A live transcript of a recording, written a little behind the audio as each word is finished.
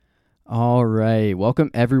All right.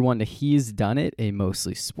 Welcome, everyone, to He's Done It, a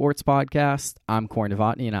mostly sports podcast. I'm Corn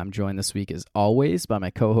Novotny, and I'm joined this week, as always, by my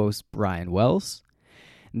co-host, Brian Wells.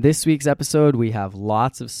 In this week's episode, we have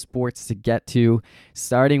lots of sports to get to,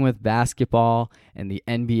 starting with basketball and the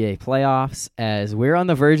NBA playoffs, as we're on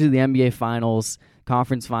the verge of the NBA Finals.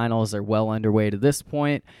 Conference finals are well underway to this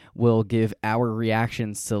point. We'll give our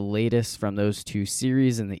reactions to the latest from those two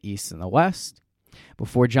series in the East and the West.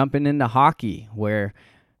 Before jumping into hockey, where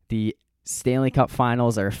the Stanley Cup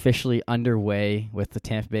Finals are officially underway with the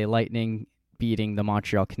Tampa Bay Lightning beating the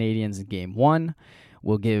Montreal Canadiens in Game 1.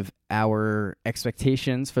 We'll give our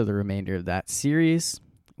expectations for the remainder of that series.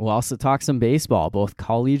 We'll also talk some baseball, both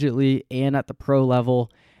collegiately and at the pro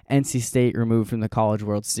level. NC State removed from the College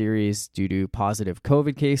World Series due to positive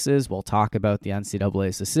COVID cases. We'll talk about the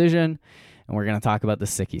NCAA's decision, and we're going to talk about the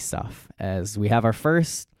sicky stuff, as we have our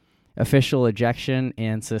first official ejection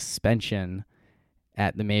and suspension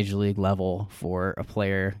at the major league level for a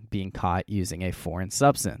player being caught using a foreign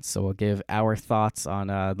substance. So we'll give our thoughts on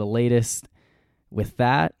the latest with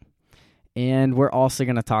that. And we're also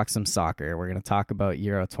going to talk some soccer. We're going to talk about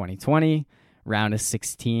Euro 2020. Round of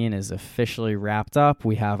 16 is officially wrapped up.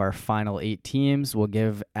 We have our final 8 teams. We'll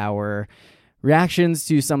give our reactions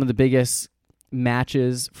to some of the biggest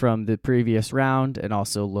matches from the previous round and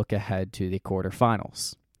also look ahead to the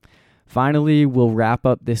quarterfinals. Finally, we'll wrap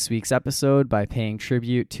up this week's episode by paying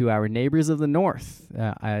tribute to our neighbors of the North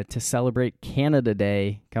to celebrate Canada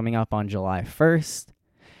Day coming up on July 1st,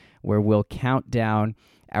 where we'll count down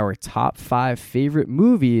our top 5 favorite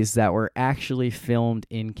movies that were actually filmed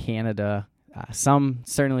in Canada. Some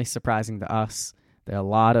certainly surprising to us. There are a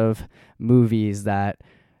lot of movies that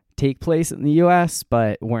take place in the U.S.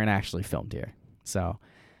 but weren't actually filmed here. So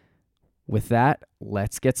with that,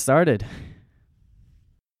 let's get started.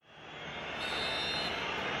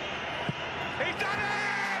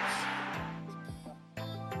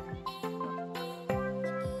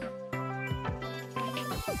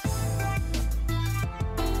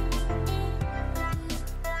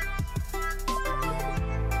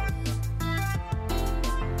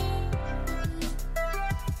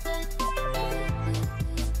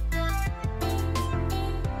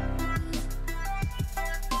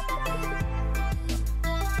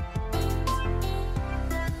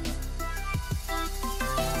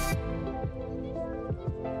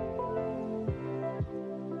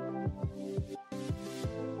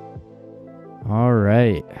 All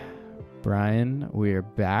right, Brian, we are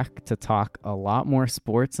back to talk a lot more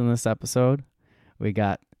sports in this episode. We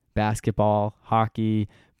got basketball, hockey,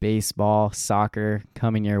 baseball, soccer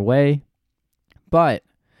coming your way. But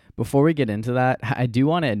before we get into that, I do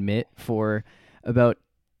want to admit for about,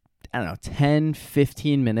 10,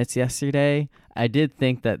 15 minutes yesterday, I did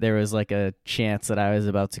think that there was like a chance that I was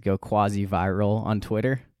about to go quasi-viral on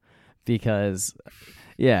Twitter because...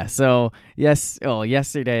 Yeah, so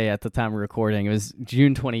yesterday at the time of recording, it was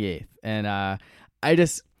June 28th, and I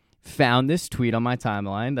just found this tweet on my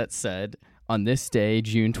timeline that said, on this day,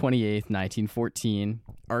 June 28th, 1914,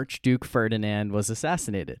 Archduke Ferdinand was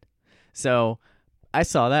assassinated. So I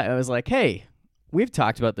saw that, and I was like, hey, we've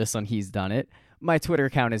talked about this on He's Done It. My Twitter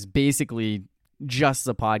account is basically just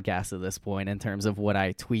a podcast at this point in terms of what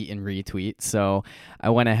I tweet and retweet, so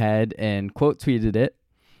I went ahead and quote tweeted it.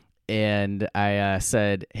 And I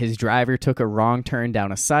said his driver took a wrong turn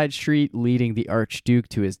down a side street, leading the Archduke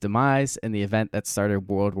to his demise in the event that started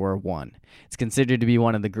World War I. It's considered to be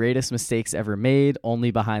one of the greatest mistakes ever made,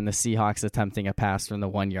 only behind the Seahawks attempting a pass from the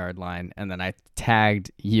 1-yard line. And then I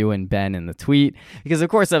tagged you and Ben in the tweet because, of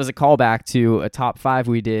course, that was a callback to a top 5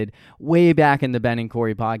 we did way back in the Ben and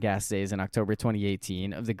Corey podcast days in October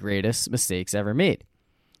 2018 of the greatest mistakes ever made.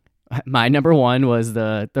 My number 1 was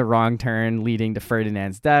the wrong turn leading to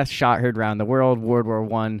Ferdinand's death, shot heard around the world, World War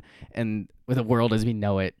I, and the world as we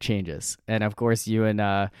know it changes. And of course, you and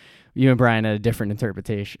Brian had a different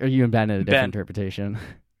interpretation, or you and Ben had a different interpretation.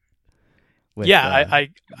 I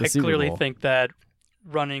clearly think that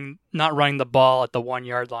not running the ball at the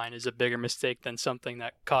 1-yard line is a bigger mistake than something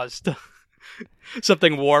that caused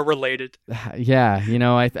something war related. Yeah,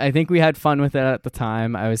 I think we had fun with it at the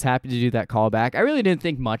time. I was happy to do that callback. I really didn't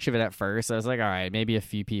think much of it at first. I was like, all right, maybe a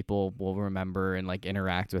few people will remember and like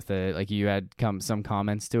interact with it. Like you had some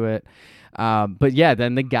comments to it. But yeah,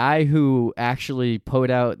 then the guy who actually put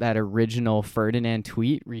out that original Ferdinand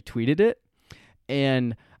tweet retweeted it,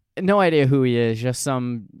 and no idea who he is, just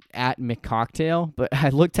some @McCocktail. But I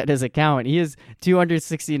looked at his account. He has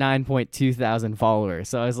 269.2 thousand followers.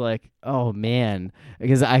 So I was like, oh, man,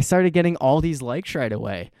 because I started getting all these likes right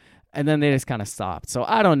away. And then they just kind of stopped. So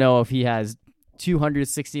I don't know if he has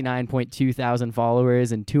 269.2 thousand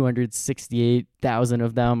followers, and 268,000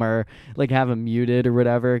 of them are like have him muted or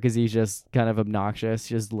whatever because he's just kind of obnoxious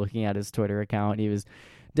just looking at his Twitter account. He was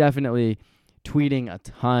definitely tweeting a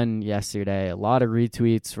ton yesterday, a lot of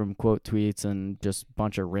retweets from quote tweets and just a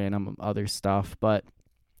bunch of random other stuff. But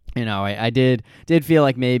I did feel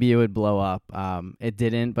like maybe it would blow up. It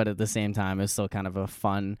didn't, but at the same time, it was still kind of a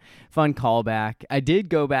fun callback. I did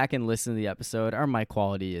go back and listen to the episode. Our mic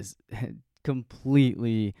quality is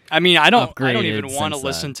completely. I don't even want to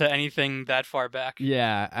listen to anything that far back.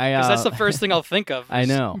 Yeah, because that's the first thing I'll think of. I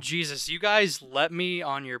know. Jesus, you guys let me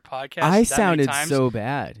on your podcast. I sounded so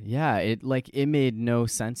bad. Yeah, it made no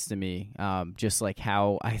sense to me. Just like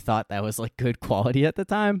how I thought that was like good quality at the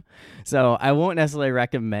time. So I won't necessarily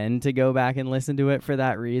recommend to go back and listen to it for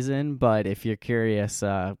that reason. But if you're curious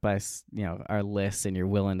by our list and you're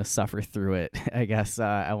willing to suffer through it, I guess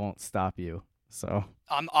I won't stop you. So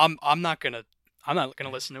I'm not gonna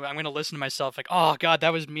listen to it. I'm gonna listen to myself like, oh God,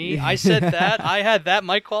 that was me. I said that. I had that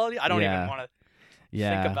mic quality. I don't even want to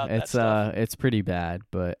think about that stuff. It's pretty bad.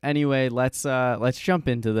 But anyway, let's jump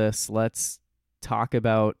into this. Let's talk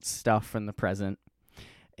about stuff from the present.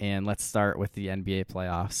 And let's start with the NBA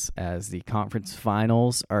playoffs as the conference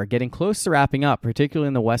finals are getting close to wrapping up, particularly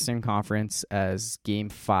in the Western Conference as Game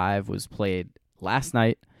 5 was played last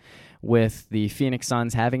night, with the Phoenix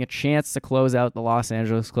Suns having a chance to close out the Los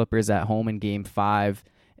Angeles Clippers at home in Game 5.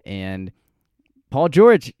 And Paul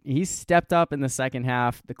George, he stepped up in the second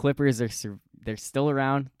half. The Clippers, they're still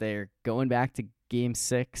around. They're going back to Game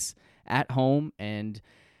 6 at home. And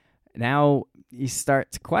now you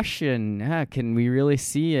start to question, can we really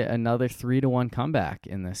see another 3-1 comeback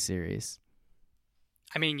in this series?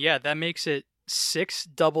 That makes it 6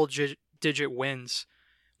 double-digit wins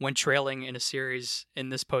when trailing in a series in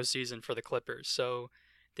this postseason for the Clippers. So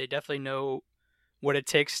they definitely know what it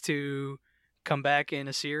takes to come back in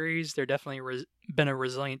a series. They're definitely been a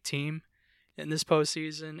resilient team in this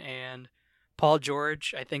postseason. And Paul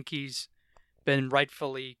George, I think he's been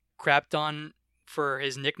rightfully crapped on for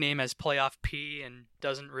his nickname as Playoff P and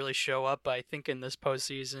doesn't really show up. But I think in this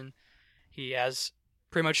postseason, he has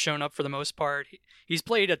pretty much shown up for the most part. He's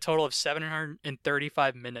played a total of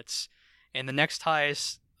 735 minutes. And the next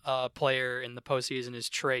highest player in the postseason is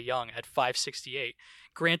Trae Young at 568.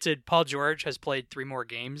 Granted, Paul George has played 3 more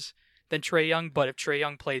games than Trae Young, but if Trae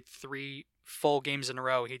Young played 3 full games in a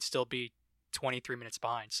row, he'd still be 23 minutes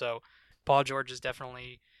behind. So Paul George is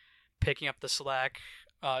definitely picking up the slack,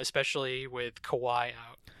 especially with Kawhi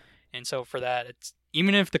out. And so for that,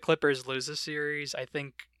 even if the Clippers lose the series, I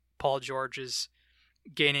think Paul George is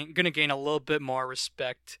going to gain a little bit more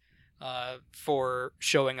respect for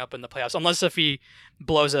showing up in the playoffs, unless if he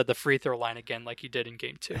blows at the free throw line again like he did in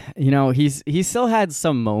Game 2. He's still had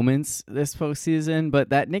some moments this postseason, but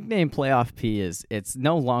that nickname Playoff P it's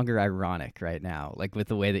no longer ironic right now, like with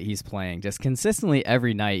the way that he's playing. Just consistently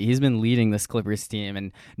every night, he's been leading this Clippers team,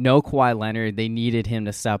 and no Kawhi Leonard. They needed him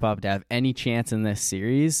to step up to have any chance in this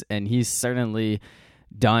series, and he's certainly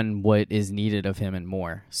done what is needed of him and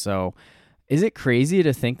more. So is it crazy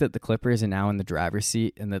to think that the Clippers are now in the driver's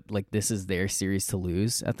seat and that this is their series to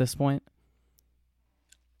lose at this point?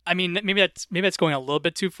 Maybe that's going a little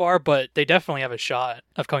bit too far, but they definitely have a shot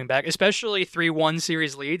of coming back, especially 3-1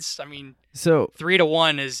 series leads. So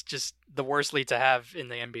 3-1 is just the worst lead to have in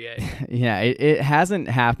the NBA. Yeah, it hasn't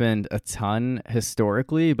happened a ton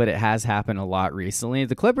historically, but it has happened a lot recently.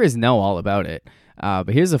 The Clippers know all about it. But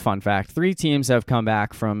here's a fun fact. 3 teams have come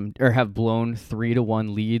back have blown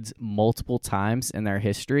 3-1 leads multiple times in their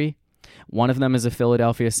history. One of them is the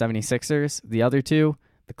Philadelphia 76ers. The other 2,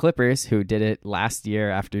 the Clippers, who did it last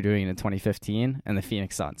year after doing it in 2015, and the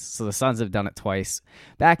Phoenix Suns. So the Suns have done it twice.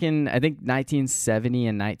 Back in, I think, 1970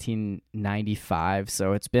 and 1995.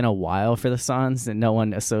 So it's been a while for the Suns and no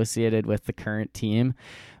one associated with the current team.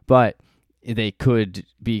 But they could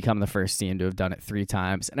become the first team to have done it 3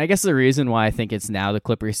 times. And I guess the reason why I think it's now the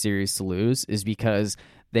Clippers series to lose is because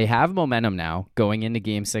they have momentum now going into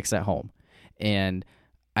Game 6 at home. And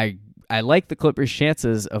I like the Clippers'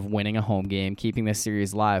 chances of winning a home game, keeping this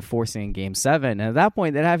series live, forcing Game 7. And at that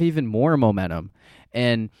point, they'd have even more momentum.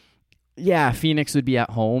 And yeah, Phoenix would be at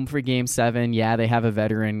home for Game 7. Yeah, they have a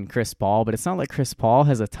veteran, Chris Paul, but it's not like Chris Paul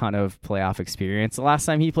has a ton of playoff experience. The last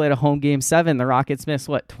time he played a home Game 7, the Rockets missed,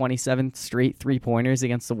 27 straight 3-pointers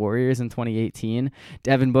against the Warriors in 2018.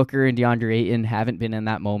 Devin Booker and DeAndre Ayton haven't been in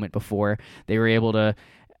that moment before. They were able to,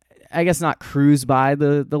 I guess, not cruise by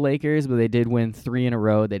the Lakers, but they did win 3 in a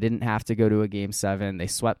row. They didn't have to go to a Game 7. They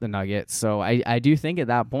swept the Nuggets. So I do think at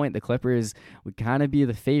that point, the Clippers would kind of be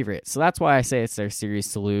the favorite. So that's why I say it's their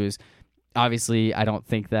series to lose. Obviously, I don't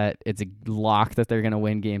think that it's a lock that they're going to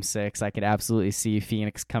win Game 6. I could absolutely see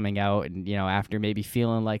Phoenix coming out and, after maybe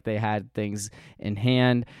feeling like they had things in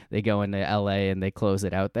hand, they go into LA and they close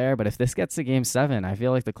it out there. But if this gets to Game 7, I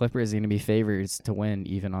feel like the Clippers are going to be favorites to win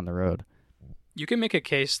even on the road. You can make a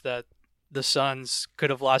case that the Suns could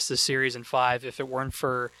have lost this series in 5 if it weren't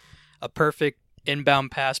for a perfect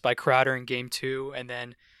inbound pass by Crowder in Game 2, and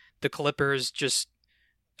then the Clippers just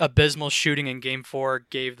abysmal shooting in Game 4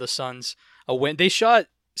 gave the Suns a win. They shot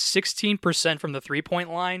 16% from the three-point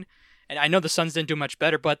line, and I know the Suns didn't do much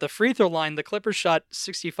better, but the free throw line, the Clippers shot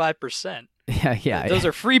 65%. Yeah. Those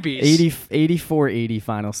are freebies. 84-80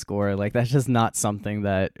 final score. Like, that's just not something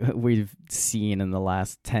that we've seen in the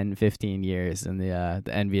last 10, 15 years in the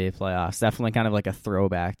NBA playoffs. Definitely kind of like a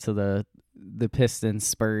throwback to the Pistons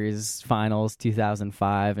Spurs finals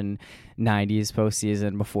 2005 and 90s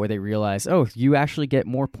postseason, before they realized, oh, you actually get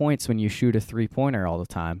more points when you shoot a 3-pointer all the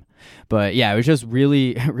time. But yeah, it was just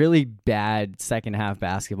really, really bad second half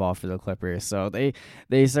basketball for the Clippers. So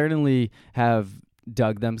they certainly have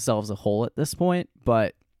dug themselves a hole at this point,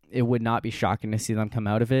 but it would not be shocking to see them come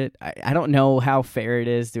out of it. I don't know how fair it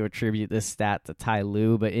is to attribute this stat to Ty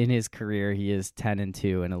Lue, but in his career, he is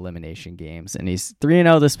 10-2 in elimination games, and he's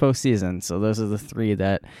 3-0 this postseason. So those are the 3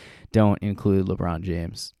 that don't include LeBron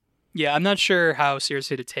James. Yeah, I'm not sure how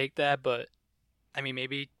seriously to take that, but I mean,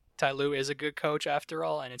 maybe Ty Lue is a good coach after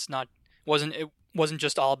all, and it wasn't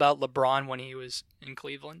just all about LeBron when he was in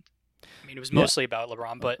Cleveland. I mean, it was mostly about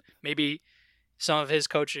LeBron, but maybe some of his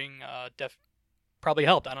coaching probably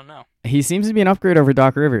helped. I don't know. He seems to be an upgrade over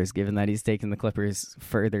Doc Rivers, given that he's taken the Clippers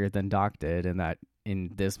further than Doc did, and that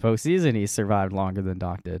in this postseason he's survived longer than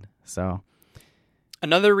Doc did. So,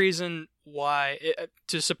 another reason why,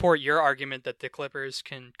 to support your argument that the Clippers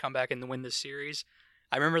can come back and win this series,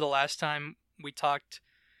 I remember the last time we talked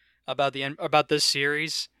about this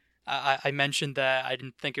series, I mentioned that I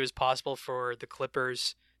didn't think it was possible for the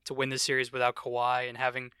Clippers to win this series without Kawhi, and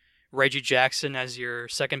having Reggie Jackson as your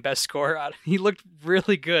second best scorer. He looked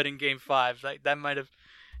really good in Game 5. That might have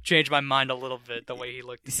changed my mind a little bit, the way he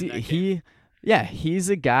looked in that game. He's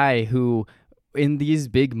a guy who, in these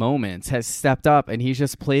big moments, has stepped up, and he's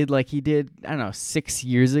just played like he did, 6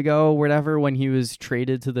 years ago or whatever, when he was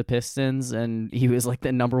traded to the Pistons and he was like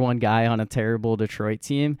the number 1 guy on a terrible Detroit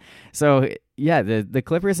team. So yeah, the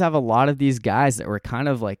Clippers have a lot of these guys that were kind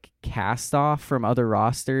of like cast off from other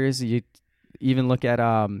rosters. You even look at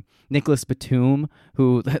Nicholas Batum,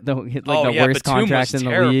 who the worst Batum contract in the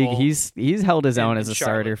terrible. league. He's held his own as a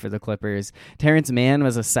starter for the Clippers. Terrence Mann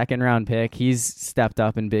was a second-round pick. He's stepped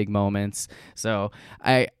up in big moments. So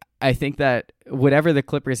I think that whatever the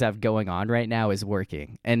Clippers have going on right now is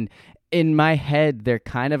working. And in my head, they're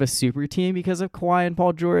kind of a super team because of Kawhi and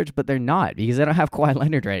Paul George, but they're not, because they don't have Kawhi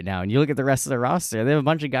Leonard right now. And you look at the rest of the roster, they have a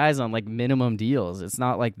bunch of guys on like minimum deals. It's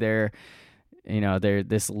not like they're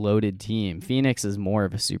this loaded team. Phoenix is more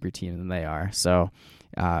of a super team than they are. So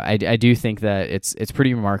I do think that it's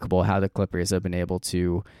pretty remarkable how the Clippers have been able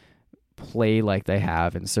to play like they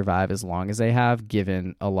have and survive as long as they have,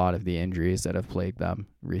 given a lot of the injuries that have plagued them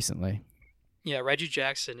recently. Yeah, Reggie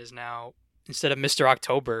Jackson is now, instead of Mr.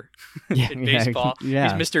 October in baseball, he's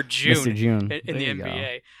Mr. June, in the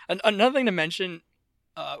NBA. Another thing to mention,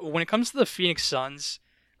 when it comes to the Phoenix Suns,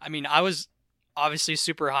 I mean, I was obviously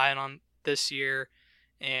super high on this year,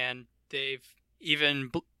 and they've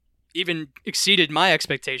even exceeded my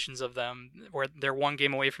expectations of them, where they're 1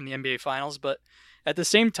 game away from the NBA Finals. But at the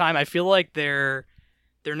same time, I feel like they're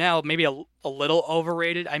now maybe a little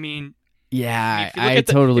overrated. I mean, yeah, if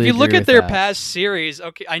you look at their past series,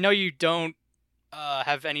 okay, I know you don't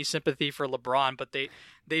have any sympathy for LeBron, but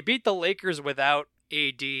they beat the Lakers without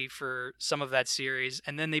AD for some of that series,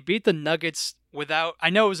 and then they beat the Nuggets without,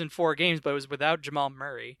 I know it was in 4 games, but it was without Jamal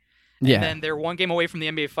Murray. And then they're 1 game away from the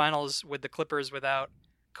NBA Finals with the Clippers without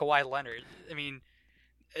Kawhi Leonard. I mean,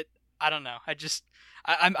 I don't know.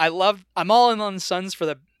 I'm all in on the Suns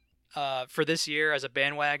for this year as a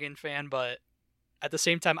bandwagon fan, but at the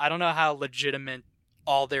same time, I don't know how legitimate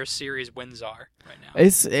all their series wins are right now.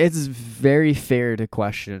 It's very fair to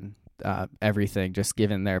question everything, just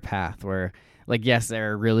given their path. Where, like, yes,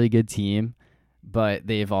 they're a really good team, but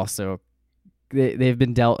they've also they've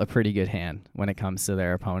been dealt a pretty good hand when it comes to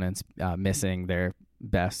their opponents missing their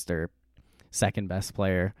best or second best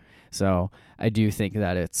player. So I do think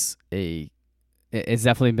that it's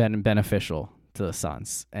definitely been beneficial to the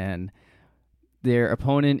Suns. And their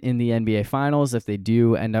opponent in the NBA Finals, if they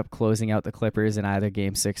do end up closing out the Clippers in either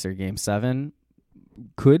Game 6 or Game 7,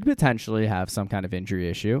 could potentially have some kind of injury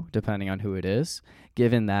issue, depending on who it is,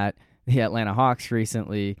 given that the Atlanta Hawks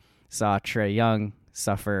recently saw Trae Young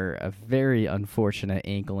suffer a very unfortunate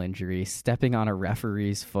ankle injury, stepping on a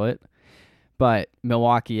referee's foot. But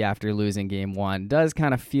Milwaukee, after losing game 1, does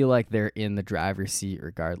kind of feel like they're in the driver's seat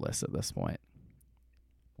regardless at this point.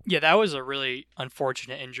 Yeah, that was a really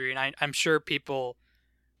unfortunate injury, and I'm sure people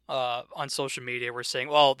on social media were saying,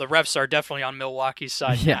 well, the refs are definitely on Milwaukee's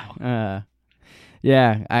side now.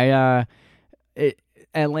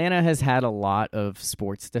 Atlanta has had a lot of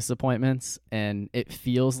sports disappointments, and it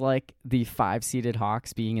feels like the 5-seeded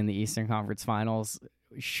Hawks being in the Eastern Conference Finals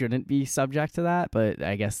shouldn't be subject to that, but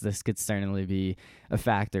I guess this could certainly be a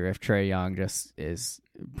factor if Trae Young just is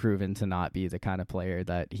proven to not be the kind of player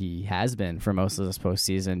that he has been for most of this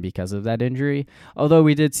postseason because of that injury. Although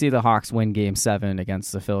we did see the Hawks win Game 7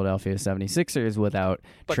 against the Philadelphia 76ers without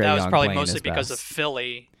but Trae that was Young probably playing mostly his because best. of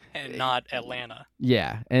Philly and not Atlanta.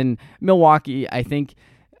 Yeah, and Milwaukee, I think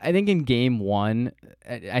in Game 1,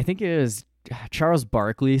 I think it was Charles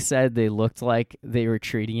Barkley said they looked like they were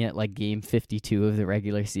treating it like Game 52 of the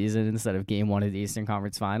regular season instead of Game 1 of the Eastern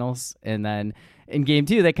Conference Finals. And then in Game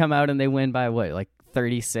 2, they come out and they win by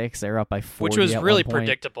 36? They're up by 40, which was at really one point.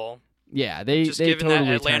 predictable. Yeah, they just they given totally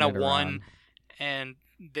that Atlanta turned it won, around. and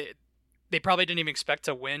they probably didn't even expect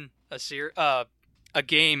to win a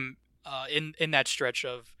game in that stretch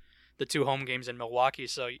of the 2 home games in Milwaukee.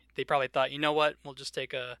 So they probably thought, you know what, we'll just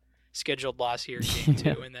take a scheduled loss here in Game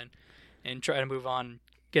 2, and try to move on,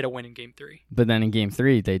 get a win in Game 3. But then in Game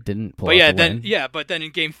 3, they didn't pull But out the win. but then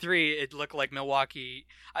in Game 3, it looked like Milwaukee.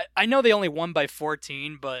 I know they only won by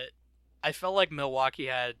 14, but I felt like Milwaukee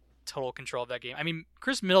had total control of that game. I mean,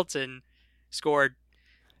 Chris Middleton scored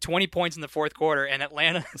 20 points in the fourth quarter, and the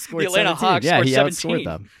Atlanta 17. Hawks Yeah, scored he 17. outscored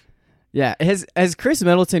them. Yeah, has Chris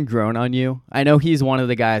Middleton grown on you? I know he's one of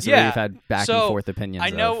the guys that we've had back and forth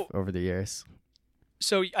opinions of over the years.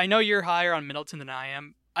 So I know you're higher on Middleton than I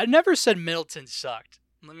am. I never said Middleton sucked.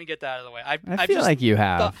 Let me get that out of the way. I feel like you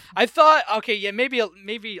have. I thought, okay, yeah, maybe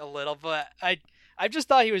a little, but I just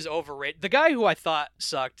thought he was overrated. The guy who I thought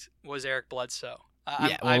sucked was Eric Bledsoe.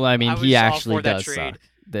 He actually does suck.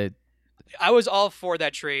 I was all for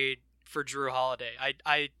that trade for Drew Holiday.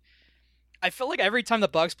 I felt like every time the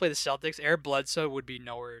Bucks play the Celtics, Eric Bledsoe would be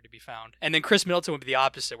nowhere to be found, and then Chris Middleton would be the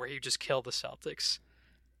opposite, where he would just kill the Celtics.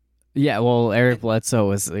 Yeah, well, Eric Bledsoe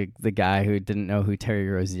was the guy who didn't know who Terry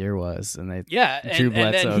Rozier was, and they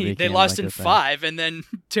they lost in 5, and then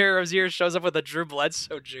Terry Rozier shows up with a Drew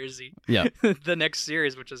Bledsoe jersey. Yeah, the next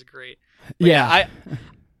series, which is great. But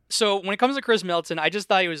so when it comes to Chris Middleton, I just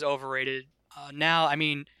thought he was overrated. Now, I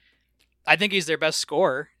mean, I think he's their best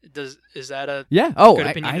scorer. Is that a good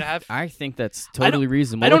opinion to have? I think that's totally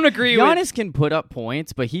reasonable. I don't agree. Giannis can put up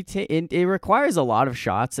points, but it requires a lot of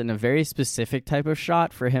shots and a very specific type of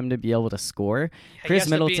shot for him to be able to score. Chris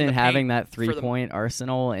Middleton having that 3-point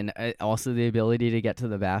arsenal and also the ability to get to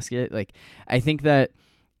the basket, I think that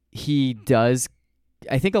he does.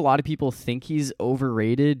 I think a lot of people think he's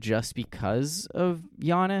overrated just because of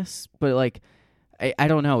Giannis, but I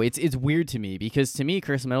don't know. It's weird to me because to me,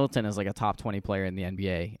 Chris Middleton is like a top 20 player in the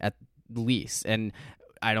NBA at least. And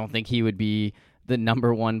I don't think he would be the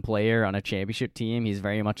number 1 player on a championship team. He's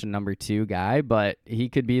very much a number 2 guy, but he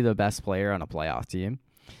could be the best player on a playoff team.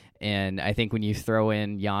 And I think when you throw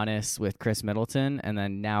in Giannis with Chris Middleton and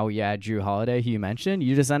then now you add Drew Holiday, who you mentioned,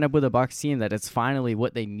 you just end up with a Bucks team that it's finally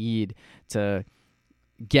what they need to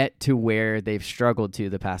get to where they've struggled to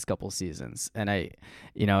the past couple seasons. And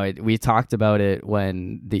we talked about it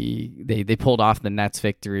when they pulled off the Nets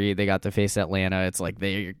victory. They got to face Atlanta. It's like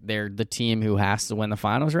they're the team who has to win the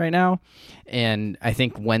finals right now. And I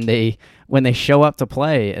think when they show up to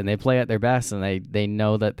play and they play at their best and they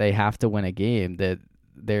know that they have to win a game, that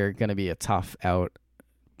they're going to be a tough out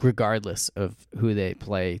regardless of who they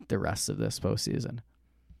play the rest of this postseason.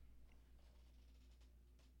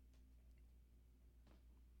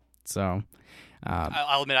 So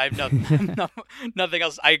I'll admit I have nothing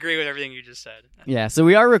else. I agree with everything you just said. Yeah, so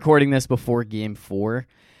we are recording this before Game 4.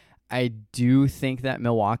 I do think that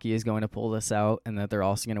Milwaukee is going to pull this out and that they're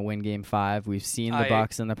also going to win Game 5. We've seen the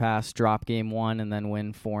Bucks in the past drop Game 1 and then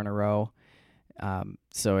win 4 in a row.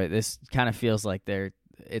 So this kind of feels like they're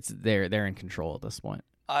in control at this point.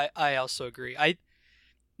 I also agree.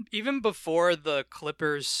 Even before the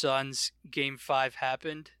Clippers-Suns Game 5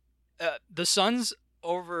 happened, the Suns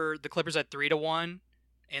over the Clippers at 3-1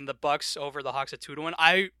 and the Bucks over the Hawks at 2-1.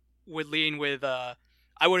 I would lean with I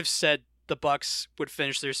would have said the Bucks would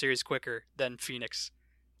finish their series quicker than Phoenix,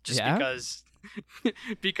 because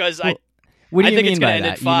what do you think mean it's by end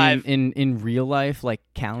that? at 5. You mean in real life, like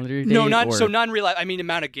calendar days? No, not in real life. I mean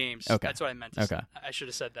amount of games. Okay. That's what I meant to say. I should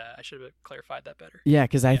have said that. I should have clarified that better. Yeah,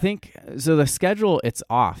 because I think so. The schedule, it's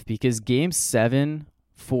off because Game 7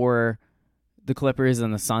 for the Clippers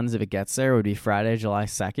and the Suns, if it gets there, would be Friday, July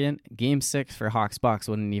 2nd. Game 6 for Hawks-Bucks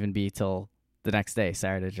wouldn't even be till the next day,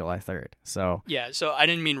 Saturday, July 3rd. So Yeah, so I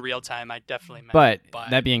didn't mean real time. I definitely meant. But by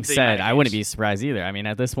that being the said, United I wouldn't games. be surprised either. I mean,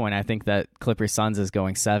 at this point, I think that Clippers Suns is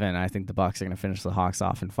going 7. I think the Bucks are going to finish the Hawks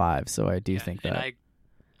off in 5. So I do think that. And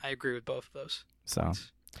I agree with both of those. So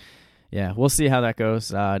points. yeah, we'll see how that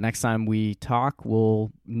goes. Next time we talk,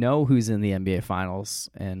 we'll know who's in the NBA Finals,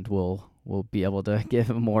 and we'll be able to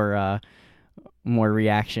give a more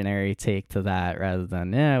reactionary take to that rather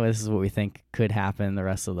than this is what we think could happen the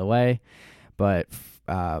rest of the way. But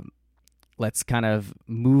let's kind of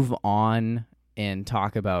move on and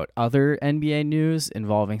talk about other NBA news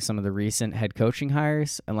involving some of the recent head coaching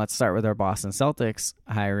hires. And let's start with our Boston Celtics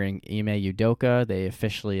hiring Ime Udoka. They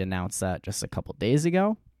officially announced that just a couple days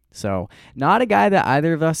ago. So not a guy that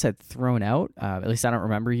either of us had thrown out. At least I don't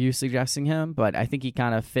remember you suggesting him, but I think he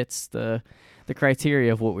kind of fits the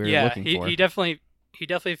criteria of what we were looking for. He definitely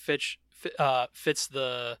fits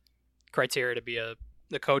the criteria to be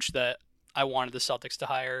the coach that I wanted the Celtics to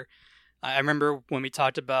hire. I remember when we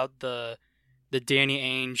talked about the Danny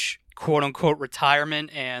Ainge quote unquote retirement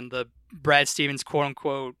and the Brad Stevens quote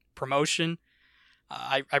unquote promotion.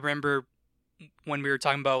 I remember when we were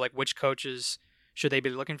talking about like which coaches should they be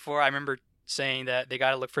looking for. I remember saying that they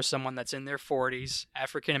got to look for someone that's in their 40s,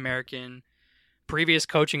 African American, previous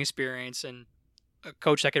coaching experience, and a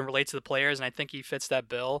coach that can relate to the players. And I think he fits that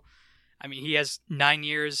bill. I mean, he has 9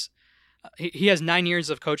 years. He has 9 years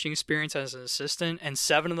of coaching experience as an assistant, and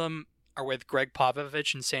 7 of them are with Greg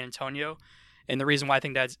Popovich in San Antonio. And the reason why I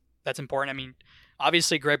think that's important, I mean,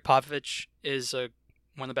 obviously Greg Popovich is one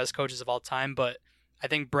of the best coaches of all time, but I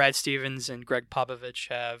think Brad Stevens and Greg Popovich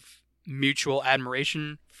have mutual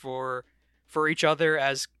admiration for each other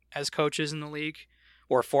as coaches in the league,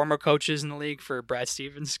 or former coaches in the league for Brad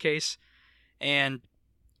Stevens' case. And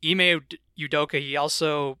Ime Udoka, he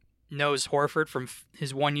also knows Horford from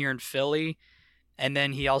his 1 year in Philly, and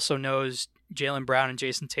then he also knows Jaylen Brown and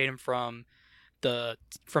Jason Tatum from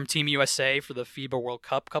Team USA for the FIBA World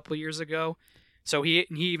Cup a couple of years ago. So he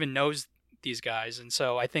even knows these guys, and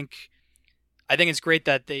so I think it's great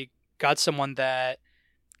that they got someone that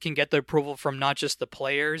can get the approval from not just the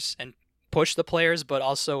players and push the players, but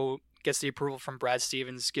also gets the approval from Brad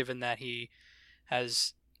Stevens, given that he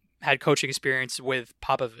has had coaching experience with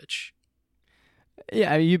Popovich.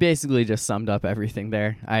 Yeah, you basically just summed up everything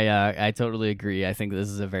there. I totally agree. I think this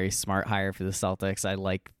is a very smart hire for the Celtics. I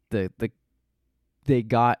like they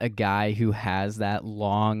got a guy who has that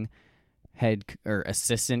long head or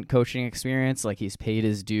assistant coaching experience. Like, he's paid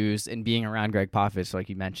his dues, and being around Greg Popovich, like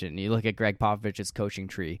you mentioned. You look at Greg Popovich's coaching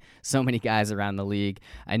tree. So many guys around the league.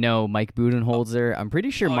 I know Mike Budenholzer. I'm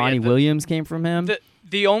pretty sure Monty Williams came from him.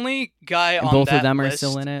 The only guy on both that of them list, are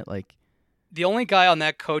still in it. Like, the only guy on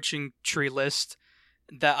that coaching tree list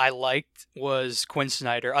that I liked was Quinn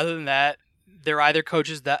Snyder. Other than that, they're either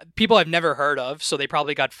coaches that people I've never heard of, so they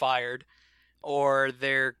probably got fired, or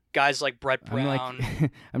they're guys like Brett Brown.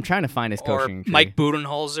 I'm trying to find his coaching or tree. Mike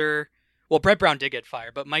Budenholzer. Well, Brett Brown did get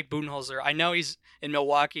fired, but Mike Budenholzer, I know he's in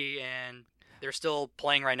Milwaukee and they're still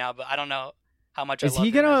playing right now, but I don't know how much Is I love he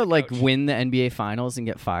him gonna as a like coach. win the NBA Finals and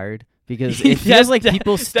get fired? Because it feels like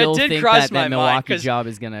people still did think cross that my that mind, Milwaukee 'cause job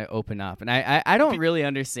is gonna open up, and I don't really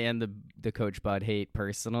understand the Coach Bud hate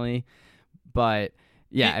personally, but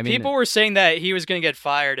yeah, I mean, people were saying that he was going to get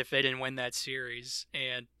fired if they didn't win that series,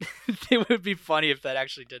 and it would be funny if that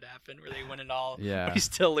actually did happen, where they win it all, but he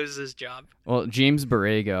still loses his job. Well, James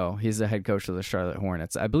Borrego, he's the head coach of the Charlotte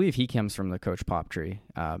Hornets. I believe he comes from the Coach Pop tree.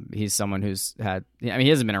 He's someone who's had, I mean, he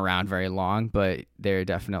hasn't been around very long, but they're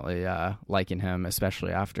definitely liking him,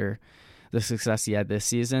 especially after the success he had this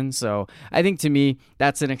season. So I think, to me,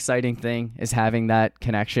 that's an exciting thing, is having that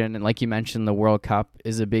connection. And like you mentioned, the World Cup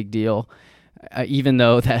is a big deal. Even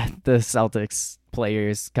though that the Celtics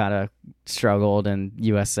players kind of struggled, and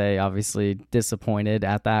USA obviously disappointed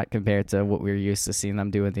at that compared to what we were used to seeing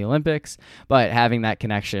them do in the Olympics. But having that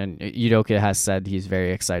connection, Udoka has said he's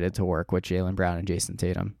very excited to work with Jaylen Brown and Jason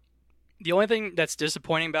Tatum. The only thing that's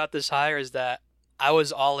disappointing about this hire is that I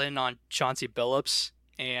was all in on Chauncey Billups,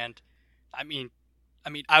 and I mean,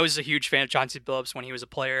 I was a huge fan of Chauncey Billups when he was a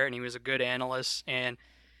player, and he was a good analyst, and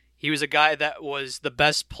he was a guy that was the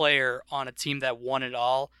best player on a team that won it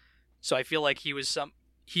all. So I feel like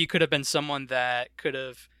he could have been someone that could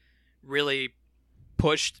have really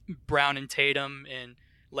pushed Brown and Tatum and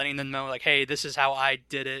letting them know, like, hey, this is how I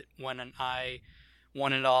did it when I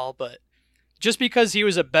won it all. But just because he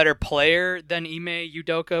was a better player than Ime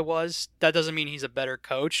Udoka was, that doesn't mean he's a better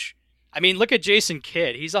coach. I mean, look at Jason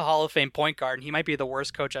Kidd. He's a Hall of Fame point guard, and he might be the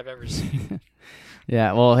worst coach I've ever seen.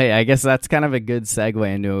 Yeah, well, hey, I guess that's kind of a good segue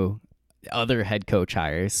into other head coach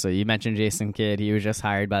hires. So you mentioned Jason Kidd. He was just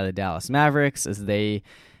hired by the Dallas Mavericks as they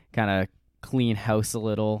kind of clean house a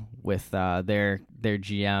little with their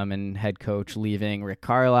GM and head coach leaving. Rick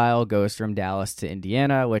Carlisle goes from Dallas to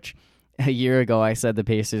Indiana, which a year ago I said the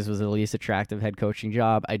Pacers was the least attractive head coaching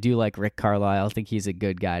job. I do like Rick Carlisle. I think he's a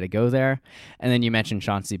good guy to go there. And then you mentioned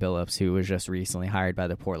Chauncey Billups, who was just recently hired by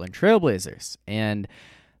the Portland Trailblazers. And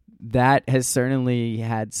that has certainly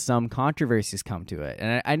had some controversies come to it.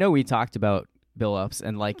 And I know we talked about Billups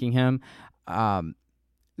and liking him.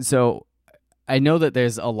 So I know that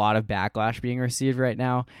there's a lot of backlash being received right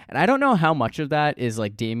now. And I don't know how much of that is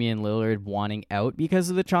like Damian Lillard wanting out because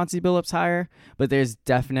of the Chauncey Billups hire, but there's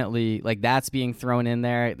definitely like that's being thrown in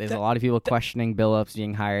there. There's a lot of people questioning Billups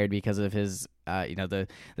being hired because of his the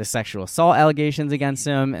sexual assault allegations against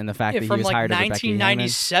him and the fact that he was hired over Becky Hammon.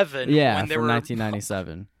 1997. Yeah, when from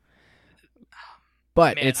 1997.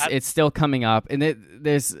 But man, it's still coming up, and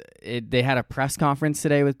they had a press conference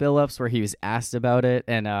today with Billups where he was asked about it,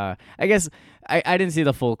 and I guess I didn't see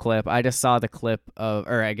the full clip. I just saw the clip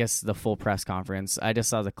the full press conference. I just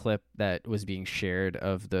saw the clip that was being shared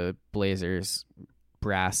of the Blazers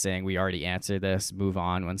brass saying, "We already answered this. Move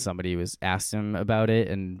on." When somebody was asked him about it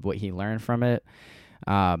and what he learned from it.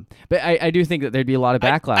 But I do think that there'd be a lot of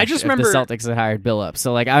backlash I just if remember the Celtics had hired Billups.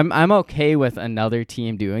 So like I'm okay with another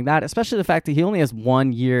team doing that, especially the fact that he only has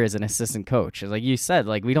 1 year as an assistant coach. Like you said,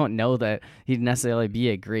 like we don't know that he'd necessarily be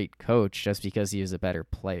a great coach just because he was a better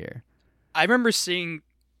player. I remember seeing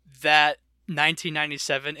that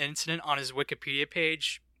 1997 incident on his Wikipedia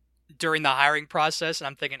page during the hiring process, and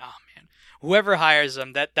I'm thinking, oh man, whoever hires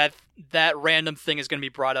him, that random thing is going to be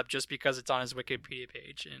brought up just because it's on his Wikipedia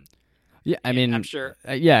page. And yeah, I mean, I'm sure.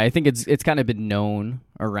 I think it's kind of been known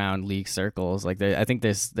around league circles. Like, I think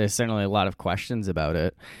there's certainly a lot of questions about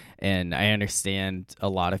it, and I understand a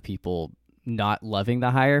lot of people not loving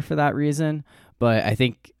the hire for that reason. But I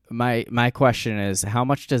think my question is, how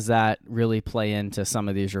much does that really play into some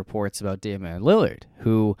of these reports about Damian Lillard?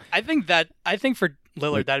 Who I think for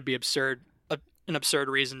Lillard that'd be absurd. An absurd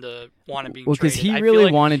reason to want to be traded. Because he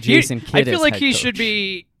really wanted Jason Kidd. I feel like he should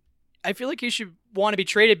be. I feel like he should want to be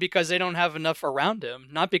traded because they don't have enough around him,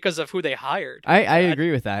 not because of who they hired. I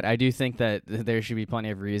agree with that. I do think that there should be plenty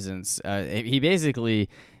of reasons. He basically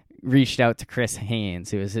reached out to Chris Haynes,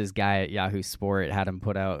 who was his guy at Yahoo Sport, had him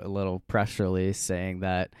put out a little press release saying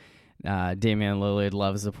that Damian Lillard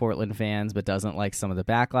loves the Portland fans, but doesn't like some of the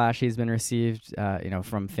backlash he's been received,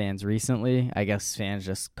 from fans recently. I guess fans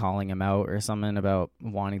just calling him out or something about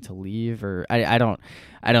wanting to leave, or I don't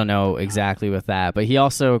know exactly with that. But he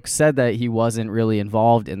also said that he wasn't really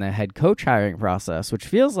involved in the head coach hiring process, which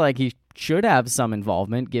feels like he should have some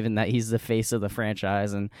involvement given that he's the face of the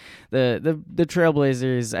franchise. And the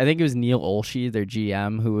Trailblazers, I think it was Neil Olshey, their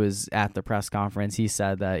GM, who was at the press conference. He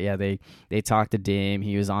said that they talked to Dame.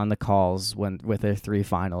 He was on the calls with their 3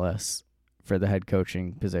 finalists for the head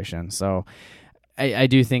coaching position. So I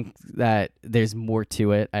do think that there's more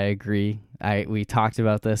to it. I agree. We talked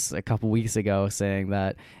about this a couple weeks ago, saying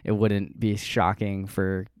that it wouldn't be shocking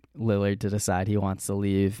for Lillard to decide he wants to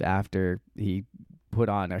leave after he put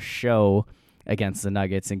on a show against the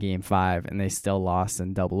Nuggets in Game 5, and they still lost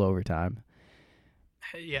in double overtime.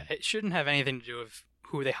 Yeah, it shouldn't have anything to do with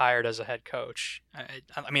who they hired as a head coach.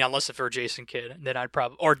 I mean, unless if it were Jason Kidd, then I'd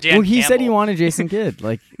probably, or Dan Well, he Campbell. said he wanted Jason Kidd.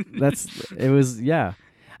 Like, yeah.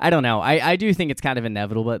 I don't know. I do think it's kind of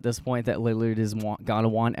inevitable at this point that Lillard is going to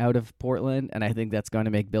want out of Portland, and I think that's going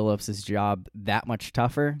to make Billups' job that much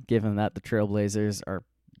tougher, given that the Trailblazers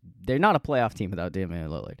they're not a playoff team without Damian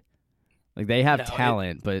Lillard. Like, they have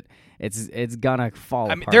talent, but it's gonna fall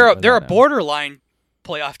apart. They're a borderline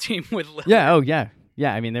playoff team with Lillard. Yeah, oh yeah.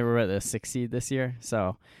 Yeah, I mean, they were at the 6th seed this year,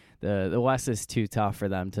 so the West is too tough for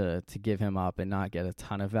them to give him up and not get a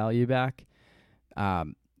ton of value back.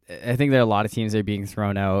 I think there are a lot of teams that are being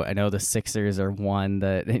thrown out. I know the Sixers are one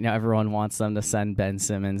that everyone wants them to send Ben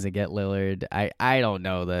Simmons and get Lillard. I don't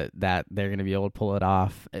know that they're going to be able to pull it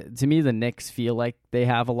off. To me, the Knicks feel like they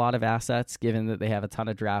have a lot of assets, given that they have a ton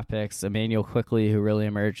of draft picks. Emmanuel Quickley, who really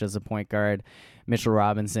emerged as a point guard, Mitchell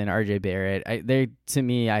Robinson, RJ Barrett. To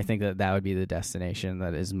me, I think that would be the destination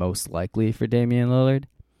that is most likely for Damian Lillard.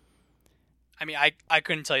 I mean, I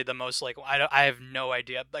couldn't tell you the most likely. I have no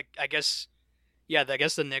idea. Like, I guess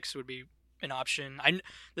the Knicks would be an option.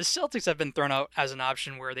 The Celtics have been thrown out as an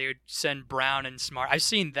option where they would send Brown and Smart. I've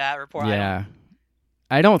seen that report. Yeah,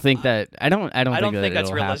 I don't think that. I don't think that's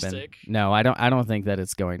it'll realistic. Happen. No, I don't think that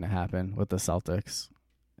it's going to happen with the Celtics.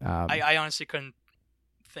 I honestly couldn't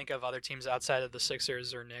think of other teams outside of the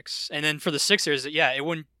Sixers or Knicks. And then for the Sixers,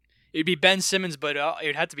 it'd be Ben Simmons, but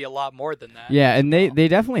it'd have to be a lot more than that. Yeah, and they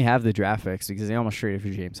definitely have the draft picks because they almost traded for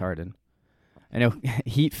James Harden. I know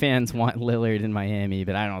Heat fans want Lillard in Miami,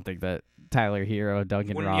 but I don't think that Tyler Hero,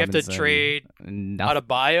 Duncan Wouldn't Robinson. You have to trade nothing.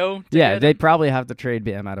 Adebayo? Yeah, they'd probably have to trade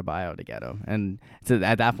Bam Adebayo to get him. And so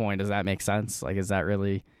at that point, does that make sense? Like, is that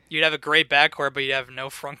really? You'd have a great backcourt, but you'd have no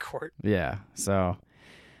front court. Yeah. So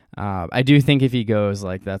I do think if he goes,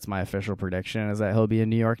 like, that's my official prediction, is that he'll be a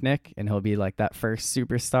New York Knick, and he'll be like that first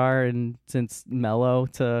superstar. And since Melo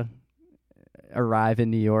to arrive in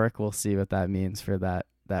New York, we'll see what that means for that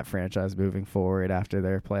franchise moving forward after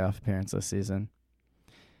their playoff appearance this season.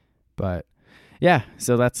 But yeah,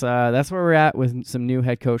 so that's where we're at with some new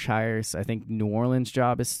head coach hires. I think New Orleans'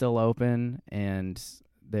 job is still open, and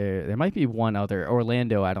there might be one other.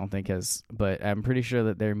 Orlando, I don't think has, but I'm pretty sure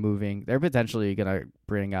that they're moving. They're potentially gonna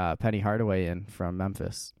bring Penny Hardaway in from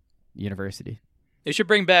Memphis University. They should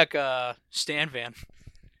bring back Stan Van.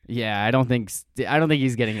 Yeah, I don't think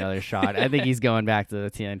he's getting another shot. I think he's going back to the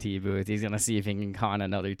TNT booth. He's gonna see if he can con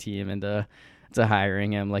another team into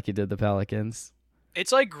hiring him like he did the Pelicans.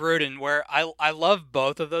 It's like Gruden, where I love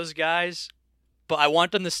both of those guys, but I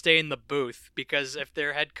want them to stay in the booth because if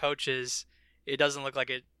they're head coaches, it doesn't look like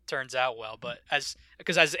it turns out well. But as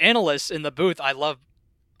analysts in the booth, I love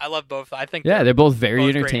both. I think they're both very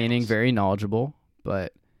both entertaining, very knowledgeable,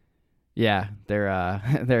 but yeah, they're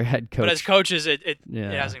their head coach. But as coaches, it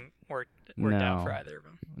hasn't worked out for either of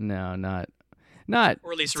them. No, not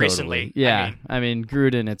or at least totally. Recently. Yeah, I mean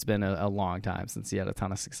Gruden. It's been a long time since he had a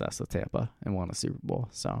ton of success with Tampa and won a Super Bowl.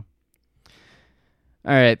 So, all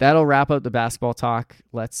right, that'll wrap up the basketball talk.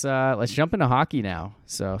 Let's jump into hockey now.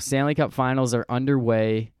 So, Stanley Cup Finals are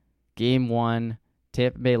underway. Game 1,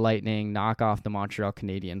 Tampa Bay Lightning knock off the Montreal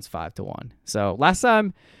Canadiens 5-1. So, last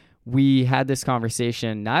time we had this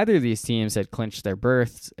conversation, neither of these teams had clinched their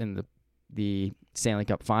berths in the Stanley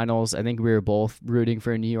Cup Finals. I think we were both rooting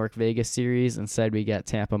for a New York-Vegas series and said we get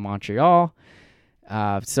Tampa-Montreal.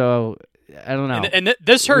 So, I don't know. And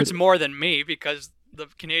this hurts more than me because the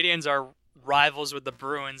Canadiens are rivals with the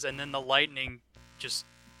Bruins, and then the Lightning just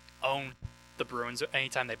own the Bruins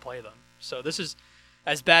anytime they play them. So this is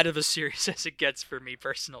as bad of a series as it gets for me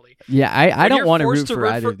personally. Yeah, I don't want to root for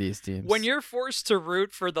either of these teams. When you're forced to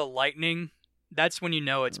root for the Lightning, that's when you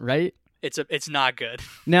know it's right. It's not good.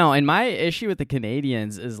 No, and my issue with the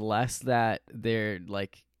Canadiens is less that they're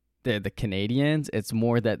the Canadiens. It's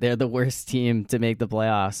more that they're the worst team to make the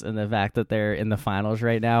playoffs, and the fact that they're in the finals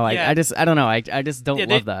right now. Yeah. I don't know. I just don't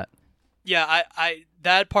love that. Yeah, I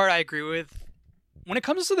that part I agree with. When it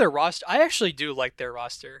comes to their roster, I actually do like their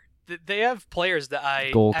roster. They have players that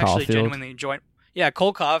I actually genuinely enjoy. Yeah,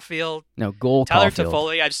 Cole Caulfield. No, Tyler Caulfield.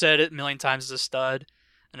 Toffoli. I've said it a million times, is a stud.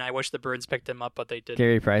 And I wish the Bruins picked him up, but they didn't.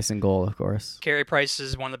 Carey Price in goal, of course. Carey Price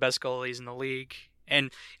is one of the best goalies in the league. And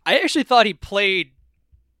I actually thought he played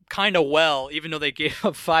kind of well, even though they gave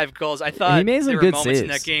up 5 goals. I thought he made some there were good moments saves in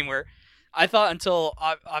that game where I thought until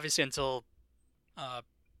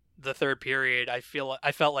the third period, I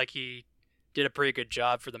felt like he did a pretty good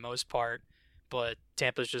job for the most part. But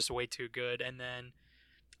Tampa's just way too good. And then,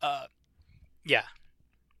 yeah.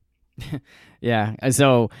 Yeah.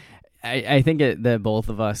 So I think that both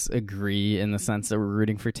of us agree in the sense that we're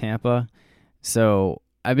rooting for Tampa. So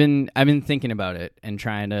I've been thinking about it and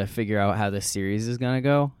trying to figure out how this series is going to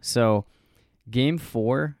go. So Game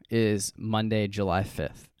 4 is Monday, July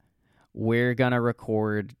 5th. We're going to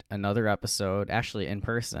record another episode, actually in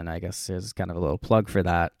person. I guess there's kind of a little plug for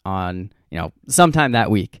that on, sometime that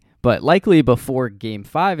week. But likely before Game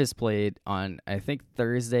 5 is played on, I think,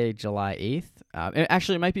 Thursday, July 8th.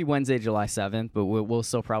 Actually, it might be Wednesday, July 7th, but we'll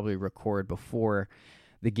still probably record before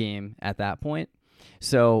the game at that point.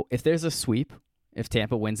 So if there's a sweep, if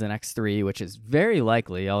Tampa wins the next 3, which is very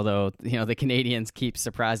likely, although the Canadiens keep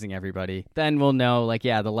surprising everybody, then we'll know,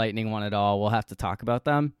 the Lightning won it all. We'll have to talk about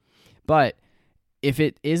them. But if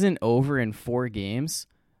it isn't over in 4 games,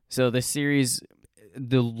 so the series,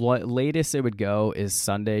 the latest it would go is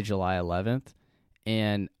Sunday, July 11th.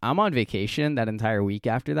 And I'm on vacation that entire week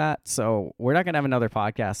after that. So we're not going to have another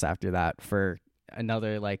podcast after that for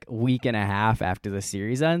another week and a half after the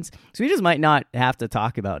series ends. So we just might not have to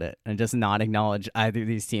talk about it and just not acknowledge either of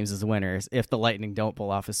these teams as winners if the Lightning don't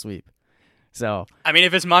pull off a sweep. So, I mean,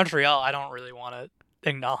 if it's Montreal, I don't really want to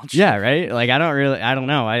acknowledge. Yeah, right? I don't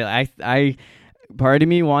know. I part of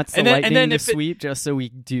me wants the Lightning to sweep just so we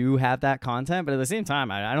do have that content, but at the same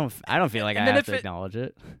time, I don't feel like I have to acknowledge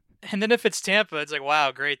it. And then if it's Tampa, it's like,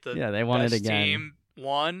 wow, great. They won it again. Team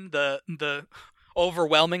won. The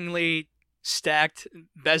overwhelmingly stacked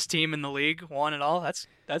best team in the league won it all.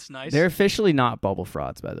 That's nice. They're officially not bubble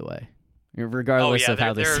frauds, by the way. Regardless of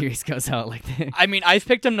how the series goes out. I mean, I've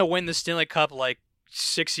picked them to win the Stanley Cup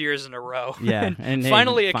 6 years in a row. Yeah, and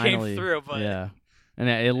finally it came through. But yeah. and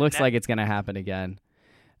it looks that- like it's going to happen again.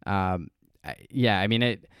 I mean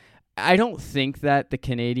it. I don't think that the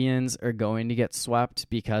Canadians are going to get swept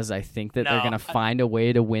because I think that they're No. going to find a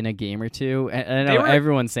way to win a game or two. And I They know were-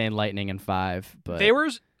 everyone's saying Lightning in 5, but They were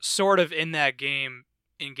sort of in that game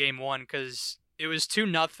in game 1 because it was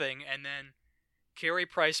 2-0, and then Carey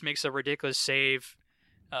Price makes a ridiculous save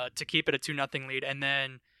to keep it a 2-0 lead, and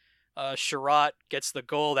then Sherratt gets the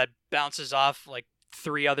goal that bounces off like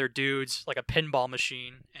 3 other dudes like a pinball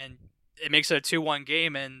machine, and it makes it a 2-1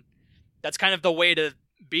 game, and that's kind of the way to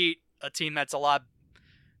beat a team that's a lot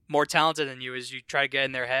more talented than you is you try to get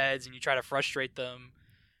in their heads and you try to frustrate them,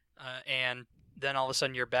 and then all of a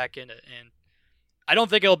sudden you're back in it. And I don't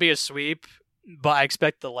think it'll be a sweep, but I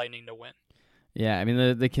expect the Lightning to win. yeah, I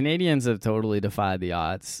mean the Canadians have totally defied the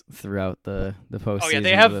odds throughout the postseason. Oh yeah,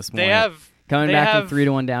 they to this point. Coming they back have- from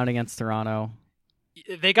 3-1 down against Toronto.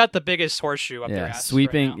 They got the biggest horseshoe up their ass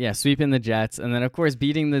sweeping right now. sweeping the Jets, and then of course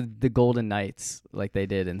beating the Golden Knights like they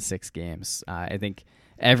did in 6 games. I think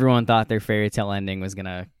everyone thought their fairy tale ending was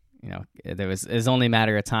gonna, it was only a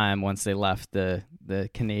matter of time once they left the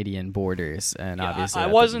Canadian borders, and Yeah, obviously I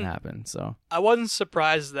that wasn't- didn't happen. So I wasn't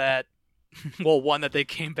surprised that that they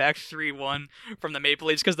came back 3-1 from the Maple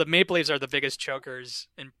Leafs, because the Maple Leafs are the biggest chokers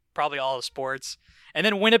in probably all of sports. And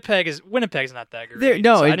then Winnipeg's not that great.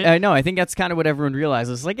 So I know. I think that's kind of what everyone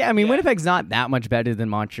realizes. Like, yeah, I mean, Yeah. Winnipeg's not that much better than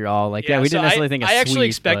Montreal. Like, we so didn't necessarily think I actually sweep,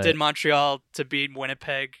 expected but- Montreal to beat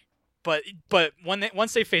Winnipeg, but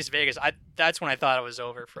once they faced Vegas, that's when I thought it was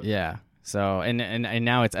over for them. Yeah. So and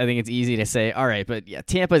now I think it's easy to say, all right, but yeah,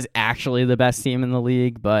 Tampa's actually the best team in the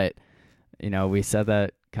league, but we said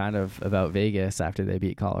that kind of about Vegas after they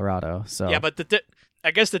beat Colorado. So Yeah, but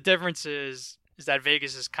I guess the difference is that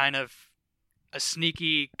Vegas is kind of a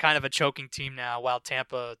sneaky, kind of a choking team now, while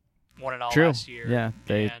Tampa won it all true. last year. Yeah,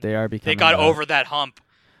 they And are becoming. They got over that hump.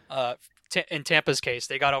 In Tampa's case,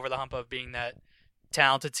 they got over the hump of being that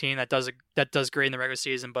talented team that does great in the regular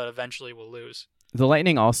season, but eventually will lose. The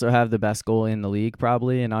Lightning also have the best goalie in the league,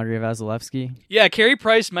 probably, in Andrei Vasilevsky. Yeah, Carey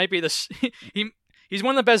Price might be he's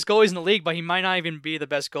one of the best goalies in the league, but he might not even be the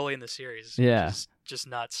best goalie in the series. Yeah. Which is just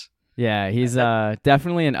nuts. Yeah, he's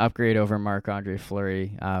definitely an upgrade over Marc-Andre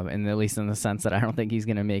Fleury, and at least in the sense that I don't think he's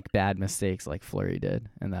going to make bad mistakes like Fleury did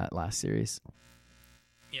in that last series.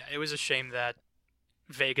 Yeah, it was a shame that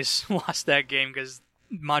Vegas lost that game because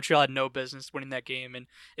Montreal had no business winning that game, and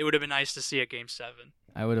it would have been nice to see a Game 7.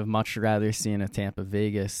 I would have much rather seen a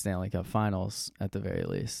Tampa-Vegas Stanley Cup Finals at the very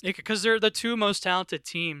least. Yeah, because they're the two most talented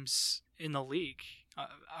teams in the league,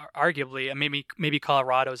 arguably. Maybe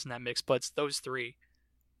Colorado's in that mix, but it's those three.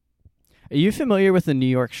 Are you familiar with the New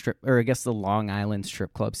York strip, or I guess the Long Island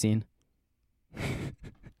strip club scene?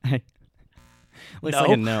 Looks No. like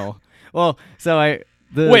a no. Well, so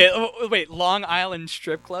Wait, Long Island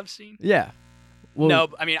strip club scene? Yeah. Well, No,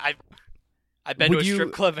 I mean I've been to a Would strip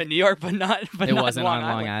you- club in New York, but not. But it not wasn't Long on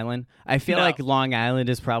Long Island. I feel No. like Long Island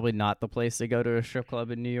is probably not the place to go to a strip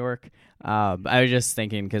club in New York. I was just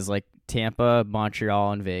thinking because like Tampa,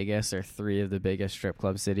 Montreal, and Vegas are 3 of the biggest strip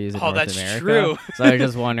club cities in Oh, North that's America. true. So I was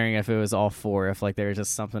just wondering if it was all 4, if like there was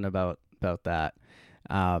just something about that.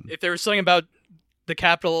 If there was something about the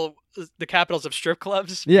capitals of strip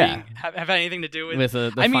clubs, Yeah. have anything to do with. With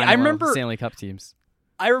the I mean, I final remember- Stanley Cup teams.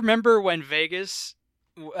 I remember when Vegas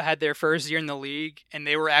had their first year in the league, and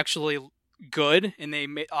they were actually good, and they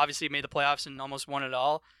obviously made the playoffs and almost won it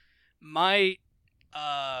all. My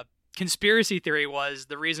conspiracy theory was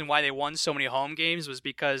the reason why they won so many home games was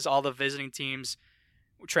because all the visiting teams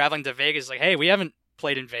were traveling to Vegas. Like, hey, we haven't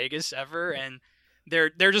played in Vegas ever, and they're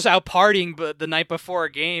just out partying, but the night before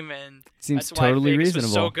a game, and Seems that's why totally Vegas reasonable.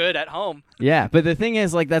 was so good at home. Yeah, but the thing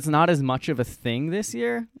is, like, that's not as much of a thing this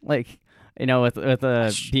year. Like, with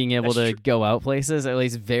being able that's to go out places, at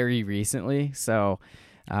least very recently. So,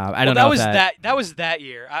 I don't Well, know. that was that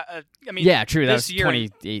year. I mean, Yeah, true. That this was year-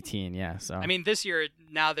 2018. Yeah. So. I mean, this year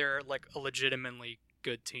now they're like a legitimately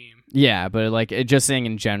good team. Yeah, but like just saying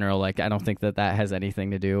in general, like I don't think that has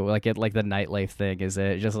anything to do like the nightlife thing. Is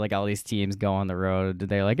it just like all these teams go on the road?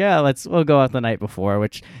 They're like, yeah, we'll go out the night before,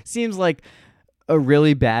 which seems like a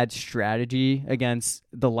really bad strategy against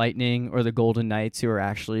the Lightning or the Golden Knights, who are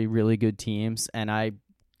actually really good teams. And I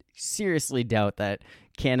seriously doubt that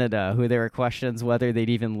Canada, who there are questions whether they'd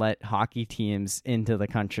even let hockey teams into the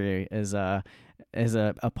country, is a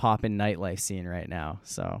poppin' nightlife scene right now.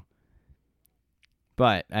 So.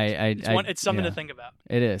 But It's something yeah. to think about.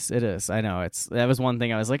 It is. I know. That was one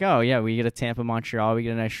thing I was like, oh yeah, we get a Tampa Montreal, we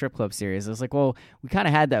get a nice strip club series. I was like, well, we kind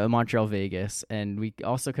of had that with Montreal Vegas, and we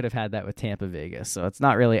also could have had that with Tampa Vegas. So it's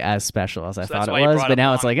not really as special as I So thought that's it why you was. brought But up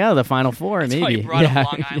now it's Long- like, oh, the Final Four, That's maybe. why you brought yeah,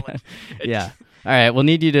 up Long Island. yeah. All right, we'll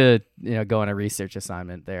need you to go on a research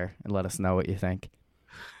assignment there and let us know what you think.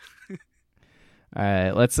 All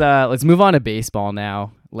right, let's move on to baseball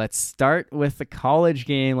now. Let's start with the college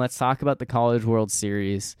game. Let's talk about the College World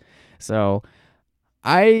Series. So,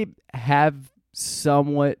 I have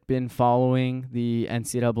somewhat been following the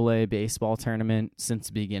NCAA baseball tournament since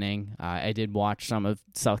the beginning. I did watch some of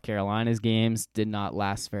South Carolina's games, did not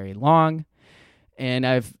last very long, and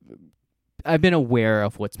I've been aware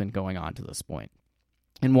of what's been going on to this point.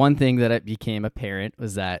 And one thing that it became apparent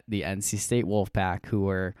was that the NC State Wolfpack, who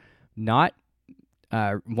were not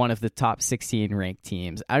one of the top 16 ranked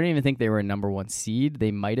teams. I don't even think they were a number 1 seed.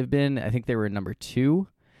 They might have been. I think they were number 2.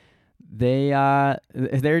 They're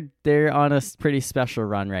on a pretty special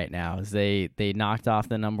run right now. As they knocked off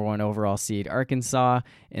the number 1 overall seed Arkansas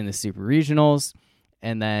in the Super Regionals,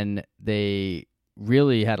 and then they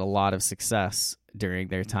really had a lot of success during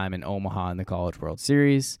their time in Omaha in the College World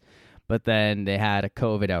Series. But then they had a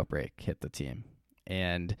COVID outbreak hit the team,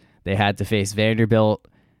 and they had to face Vanderbilt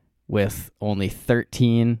with only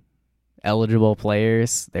 13 eligible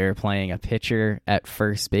players. They were playing a pitcher at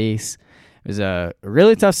first base. It was a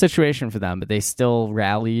really tough situation for them, but they still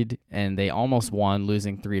rallied, and they almost won,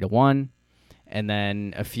 losing 3-1. And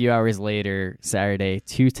then a few hours later, Saturday,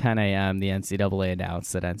 2:10 a.m., the NCAA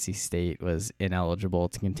announced that NC State was ineligible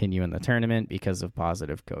to continue in the tournament because of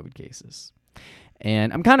positive COVID cases.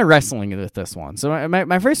 And I'm kind of wrestling with this one. So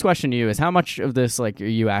my first question to you is, how much of this are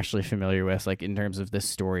you actually familiar with, in terms of this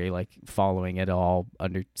story, following it all,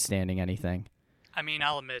 understanding anything? I mean,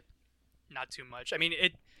 I'll admit, not too much. I mean,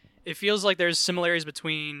 it feels like there's similarities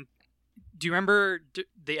between. Do you remember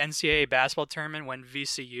the NCAA basketball tournament when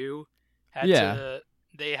VCU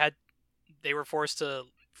had they were forced to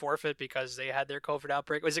forfeit because they had their COVID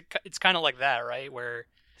outbreak? It's kind of like that, right?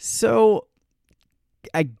 So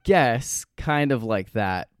I guess kind of like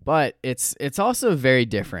that, but it's also very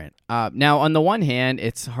different. Now, on the one hand,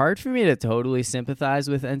 it's hard for me to totally sympathize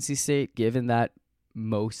with NC State, given that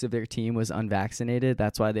most of their team was unvaccinated.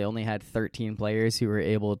 That's why they only had 13 players who were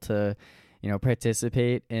able to,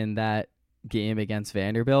 participate in that game against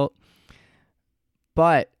Vanderbilt.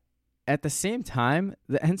 But at the same time,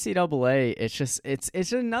 the NCAA,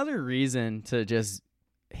 it's another reason to just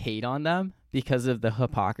hate on them because of the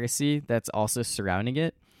hypocrisy that's also surrounding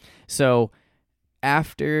it. So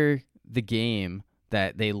after the game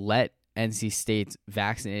that they let NC State's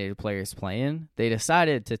vaccinated players play in, they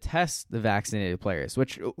decided to test the vaccinated players,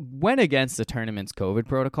 which went against the tournament's COVID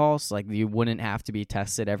protocols. You wouldn't have to be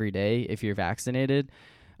tested every day if you're vaccinated.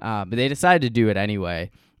 But they decided to do it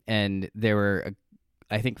anyway. And there were,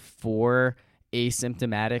 I think, 4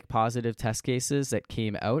 asymptomatic positive test cases that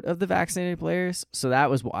came out of the vaccinated players. So that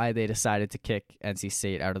was why they decided to kick NC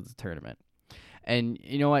State out of the tournament. And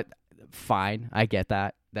you know what? Fine. I get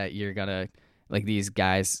that you're going to, these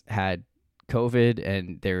guys had COVID,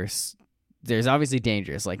 and there's obviously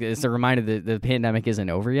dangers. It's a reminder that the pandemic isn't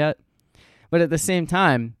over yet. But at the same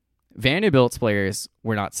time, Vanderbilt's players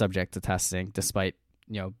were not subject to testing, despite,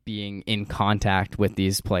 being in contact with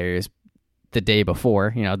these players the day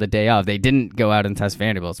before, the day of. They didn't go out and test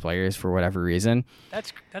Vanderbilt's players for whatever reason.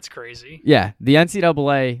 That's crazy. Yeah, the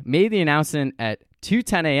NCAA made the announcement at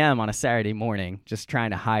 2:10 a.m. on a Saturday morning, just trying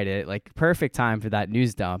to hide it. Perfect time for that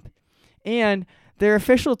news dump. And their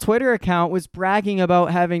official Twitter account was bragging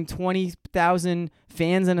about having 20,000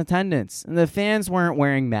 fans in attendance, and the fans weren't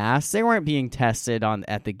wearing masks. They weren't being tested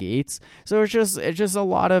at the gates. So it's just a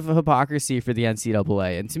lot of hypocrisy for the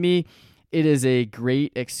NCAA. And to me, it is a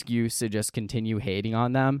great excuse to just continue hating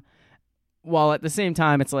on them. While at the same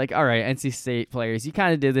time, it's all right, NC State players, you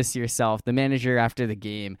kind of did this to yourself. The manager after the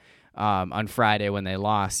game on Friday when they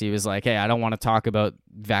lost, he was like, hey, I don't want to talk about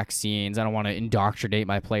vaccines. I don't want to indoctrinate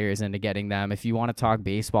my players into getting them. If you want to talk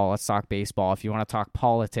baseball, let's talk baseball. If you want to talk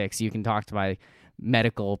politics, you can talk to my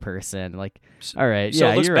medical person. All right, so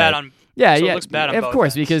yeah, it looks you're bad right. on. Yeah, so yeah, it looks bad on of both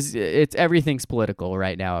course, ends. because everything's political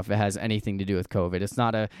right now. If it has anything to do with COVID, it's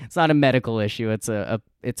not a medical issue. It's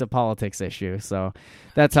a politics issue. So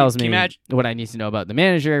that tells me what I need to know about the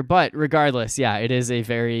manager. But regardless, yeah, it is a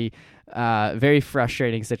very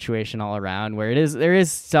frustrating situation all around, where there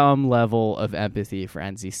is some level of empathy for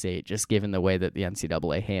NC State, just given the way that the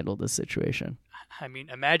NCAA handled this situation. I mean,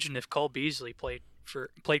 imagine if Cole Beasley played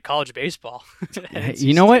college baseball.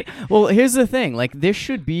 You know what? Well, here's the thing. This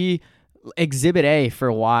should be Exhibit A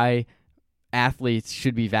for why athletes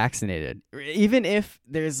should be vaccinated, even if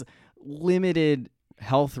there's limited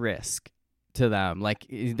health risk to them.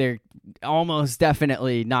 They're almost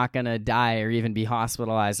definitely not going to die or even be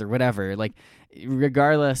hospitalized or whatever.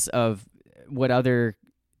 Regardless of what other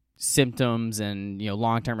symptoms and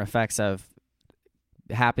long-term effects have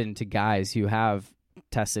happened to guys who have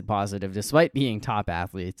tested positive despite being top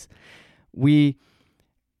athletes. We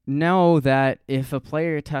know that if a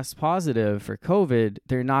player tests positive for COVID,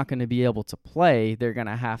 they're not going to be able to play. They're going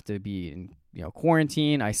to have to be in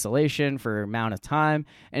quarantine, isolation for an amount of time,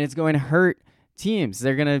 and it's going to hurt teams.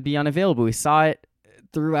 They're going to be unavailable. We saw it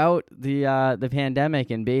throughout the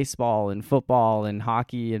pandemic in baseball and football and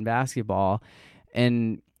hockey and basketball,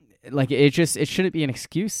 and like it shouldn't be an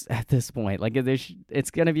excuse at this point. Like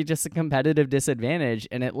it's going to be just a competitive disadvantage,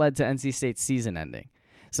 and it led to NC State's season ending.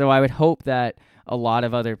 So I would hope that a lot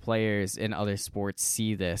of other players in other sports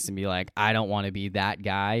see this and be like, I don't want to be that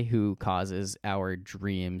guy who causes our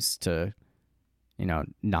dreams to,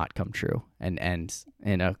 not come true and end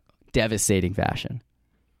in a devastating fashion.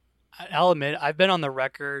 I'll admit, I've been on the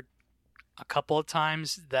record a couple of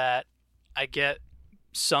times that I get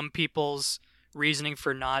some people's reasoning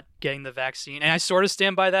for not getting the vaccine, and I sort of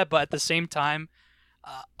stand by that, but at the same time,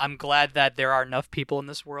 I'm glad that there are enough people in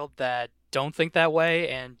this world that don't think that way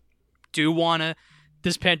and do want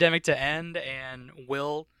this pandemic to end and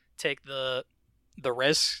will take the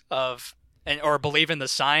risk of or believe in the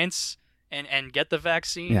science and get the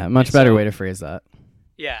vaccine. Yeah, much better way to phrase that.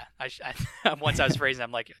 Yeah, I once I was phrasing,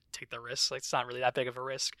 I'm like, take the risk. Like, it's not really that big of a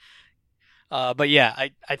risk. But yeah,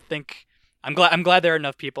 I think I'm glad there are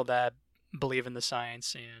enough people that believe in the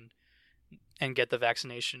science and get the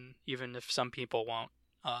vaccination, even if some people won't.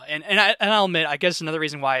 And I'll admit, I guess another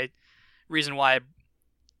reason why I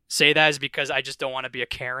say that is because I just don't want to be a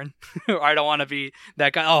Karen, or I don't want to be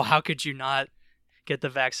that guy. Oh, how could you not get the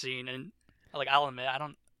vaccine? And like, I'll admit,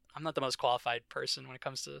 I'm not the most qualified person when it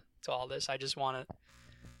comes to all this. I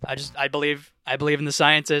believe in the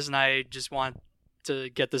sciences, and I just want to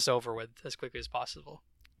get this over with as quickly as possible.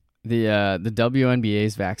 The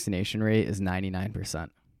WNBA's vaccination rate is 99%.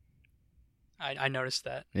 I noticed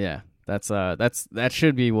that. Yeah. That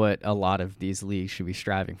should be what a lot of these leagues should be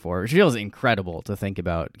striving for. It feels incredible to think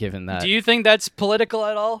about, given that. Do you think that's political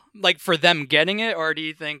at all? Like, for them getting it, or do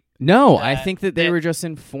you think? No, I think that they were just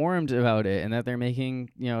informed about it, and that they're making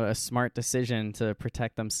a smart decision to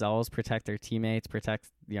protect themselves, protect their teammates, protect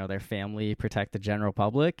their family, protect the general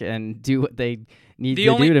public, and do what they need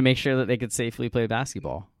to do to make sure that they could safely play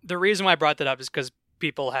basketball. The reason why I brought that up is because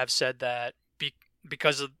people have said that.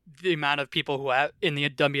 Because of the amount of people who have in the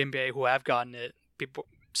WNBA who have gotten it,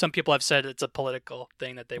 some people have said it's a political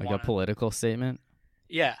thing that they want. Like a political statement?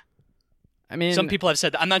 Yeah. I mean, some people have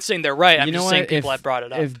said that. I'm not saying they're right. I'm just saying people have brought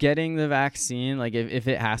it up. If getting the vaccine, like if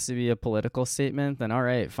it has to be a political statement, then all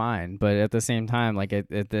right, fine. But at the same time, like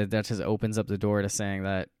that just opens up the door to saying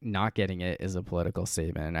that not getting it is a political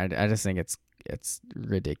statement. I just think it's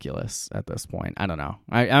ridiculous at this point. I don't know.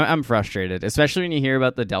 I'm frustrated, especially when you hear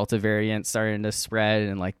about the Delta variant starting to spread,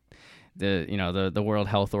 and like the World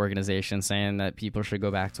Health Organization saying that people should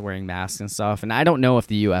go back to wearing masks and stuff. And I don't know if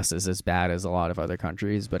the U.S. is as bad as a lot of other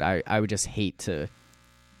countries, but I would just hate to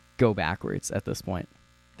go backwards at this point.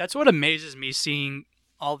 That's what amazes me, seeing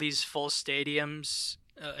all these full stadiums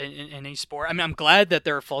in any sport. I mean, I'm glad that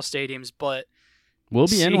there are full stadiums, but we'll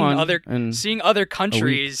be in one. Seeing other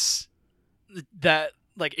countries that,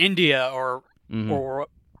 like India or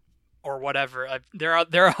whatever, there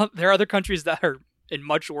are other countries that are in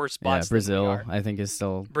much worse spots. Yeah, Brazil, I think, is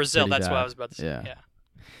still Brazil. That's bad. What I was about to say.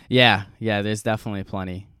 Yeah. There's definitely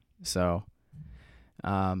plenty. So,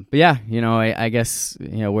 but yeah, I guess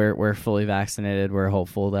we're fully vaccinated. We're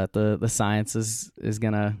hopeful that the science is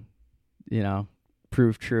gonna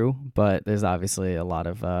prove true. But there's obviously a lot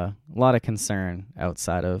of concern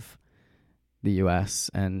outside of the U.S.,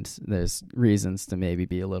 and there's reasons to maybe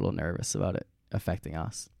be a little nervous about it affecting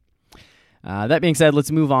us. That being said,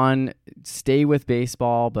 let's move on. Stay with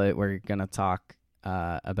baseball, but we're going to talk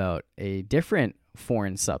about a different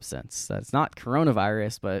foreign substance. That's not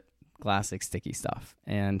coronavirus, but classic sticky stuff.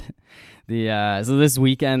 And so this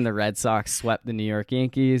weekend, the Red Sox swept the New York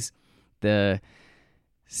Yankees. Now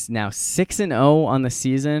 6-0 on the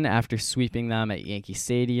season after sweeping them at Yankee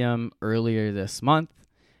Stadium earlier this month.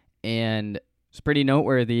 And it's pretty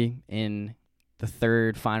noteworthy in the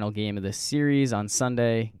third final game of this series on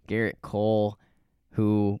Sunday. Garrett Cole,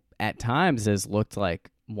 who at times has looked like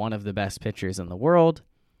one of the best pitchers in the world,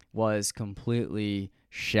 was completely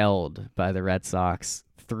shelled by the Red Sox.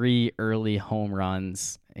 3 early home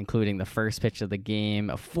runs, including the first pitch of the game,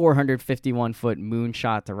 a 451-foot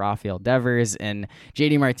moonshot to Rafael Devers, and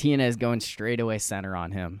JD Martinez going straightaway center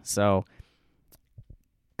on him. So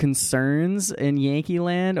concerns in Yankee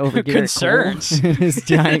land over Garrett Cole and his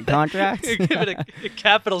giant contract. Give it a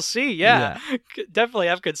capital C. Yeah. Definitely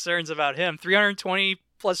have concerns about him. 320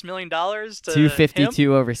 plus million to $252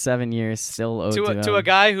 him, over 7 years still owed to him. to a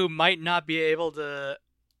guy who might not be able to,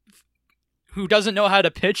 who doesn't know how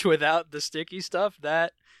to pitch without the sticky stuff.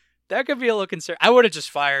 That could be a little concern. I would have just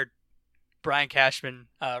fired Brian Cashman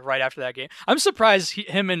right after that game. I'm surprised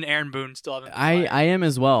him and Aaron Boone still haven't been fired. I am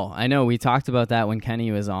as well. I know we talked about that when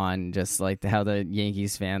Kenny was on, just like how the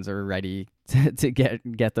Yankees fans are ready to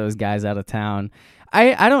get those guys out of town.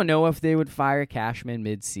 I don't know if they would fire Cashman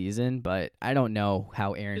mid-season, but I don't know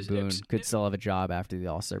how Aaron Boone could still have a job after the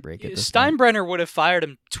All-Star break at this point. Steinbrenner would have fired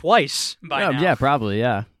him twice by now. Yeah, probably,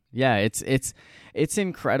 yeah. Yeah, it's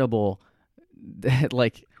incredible.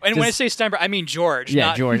 Like, and when I say Steinbrenner, I mean George.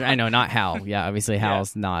 Yeah, George. I know, not Hal. Yeah, obviously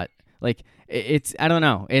Hal's not. Like, it's I don't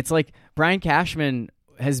know. It's like Brian Cashman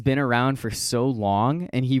has been around for so long,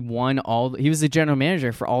 and he was the general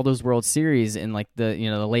manager for all those World Series in like the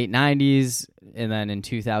late 90s and then in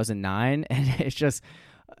 2009, and it's just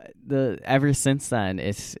ever since then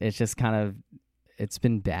it's just kind of, it's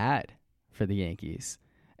been bad for the Yankees.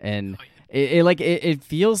 And it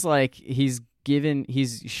feels like he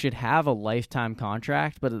should have a lifetime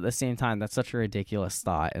contract, but at the same time, that's such a ridiculous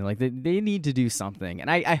thought. And like they need to do something. And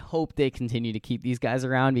I hope they continue to keep these guys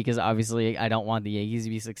around, because obviously I don't want the Yankees to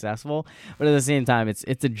be successful. But at the same time, it's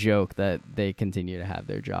a joke that they continue to have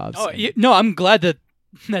their jobs. Oh, no, I'm glad that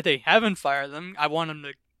they haven't fired them. I want them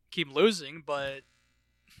to keep losing, but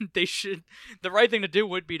they should. The right thing to do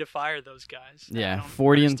would be to fire those guys. Yeah,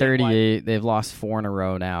 40 and 38. They've lost 4 in a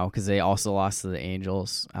row now because they also lost to the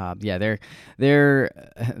Angels. Yeah, they're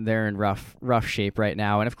in rough shape right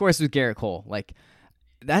now. And of course with Garrett Cole, like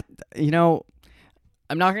that,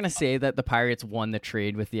 I'm not going to say that the Pirates won the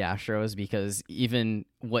trade with the Astros, because even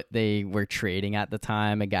what they were trading at the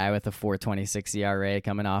time, a guy with a 4.26 ERA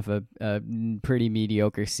coming off a pretty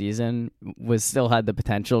mediocre season, still had the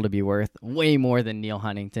potential to be worth way more than Neil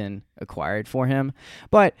Huntington acquired for him.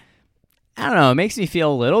 But I don't know, it makes me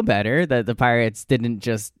feel a little better that the Pirates didn't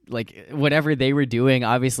just, like, whatever they were doing,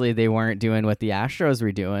 obviously they weren't doing what the Astros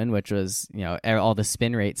were doing, which was, all the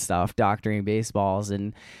spin rate stuff, doctoring baseballs.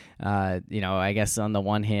 And, I guess on the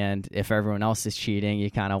one hand, if everyone else is cheating,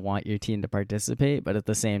 you kind of want your team to participate. But at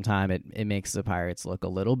the same time, it makes the Pirates look a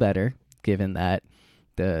little better, given that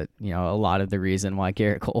a lot of the reason why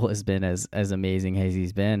Garrett Cole has been as amazing as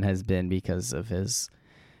he's been has been because of his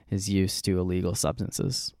use to illegal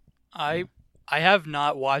substances. I have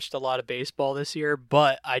not watched a lot of baseball this year,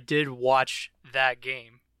 but I did watch that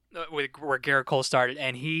game where Garrett Cole started,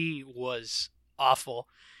 and he was awful.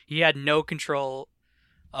 He had no control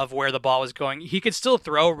of where the ball was going. He could still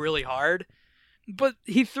throw really hard, but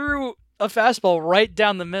he threw a fastball right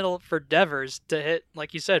down the middle for Devers to hit,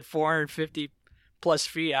 like you said, 450 plus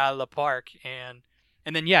feet out of the park. And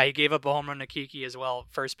then, he gave up a home run to Kiki as well,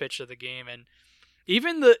 first pitch of the game. And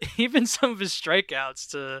even some of his strikeouts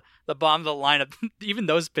to the bottom of the lineup, even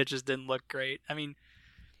those pitches didn't look great. I mean,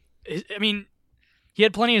 he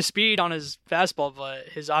had plenty of speed on his fastball, but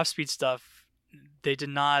his off-speed stuff, they did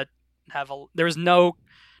not have there was not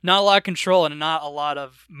a lot of control and not a lot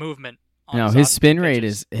of movement. No, his spin rate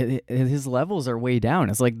his levels are way down.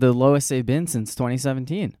 It's like the lowest they've been since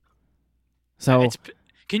 2017. So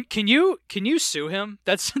can you sue him?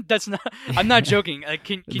 That's not. I'm not joking.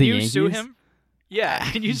 Can you Yankees? Sue him?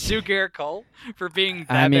 Yeah, can you sue Garrett Cole for being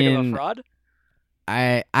that big of a fraud?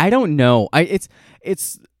 I don't know. It's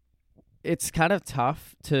kind of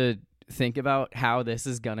tough to think about how this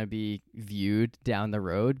is going to be viewed down the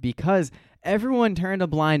road, because everyone turned a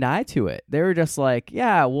blind eye to it. They were just like,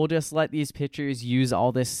 yeah, we'll just let these pitchers use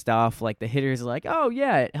all this stuff. Like the hitters are like, oh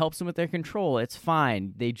yeah, it helps them with their control. It's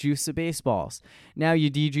fine. They juice the baseballs. Now you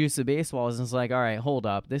de-juice the baseballs, and it's like, all right, hold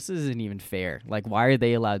up. This isn't even fair. Like, why are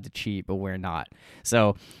they allowed to cheat, but we're not?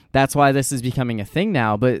 So that's why this is becoming a thing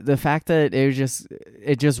now. But the fact that it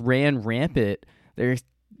just ran rampant,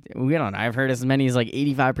 I've heard as many as like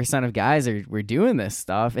 85% of guys were doing this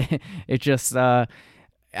stuff. It just, I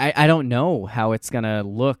don't know how it's going to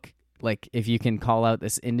look like if you can call out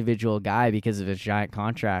this individual guy because of his giant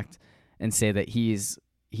contract and say that he's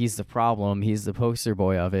the problem, he's the poster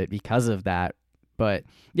boy of it because of that. But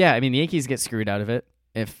yeah, I mean, the Yankees get screwed out of it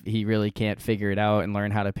if he really can't figure it out and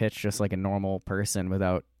learn how to pitch just like a normal person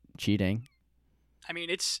without cheating. I mean,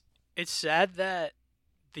 it's sad that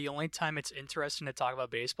the only time it's interesting to talk about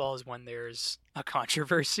baseball is when there's a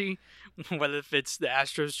controversy, whether if it's the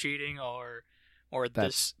Astros cheating or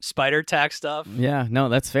this spider tack stuff. Yeah, no,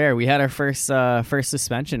 that's fair. We had our first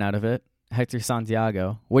suspension out of it, Hector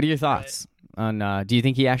Santiago. What are your thoughts on? Do you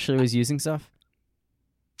think he actually was using stuff?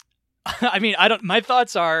 I mean, my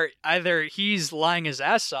thoughts are either he's lying his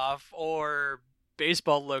ass off or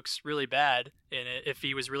baseball looks really bad in it if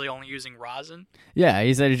he was really only using rosin. Yeah,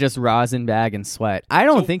 he said it's just rosin, bag, and sweat. I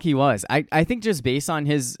don't So- think he was. I think just based on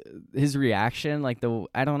his reaction, like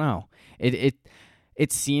I don't know.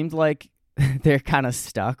 It seemed like they're kind of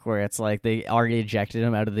stuck where it's like they already ejected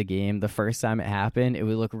him out of the game the first time it happened. It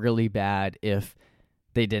would look really bad if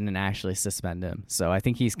they didn't actually suspend him. So I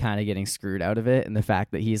think he's kind of getting screwed out of it, and the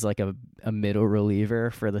fact that he's like a middle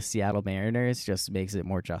reliever for the Seattle Mariners just makes it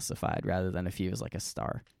more justified rather than if he was like a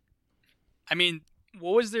star. I mean,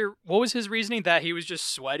 what was his reasoning that he was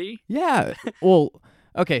just sweaty? Yeah. Well,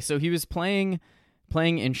 okay, so he was playing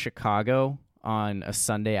in Chicago on a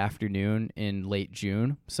Sunday afternoon in late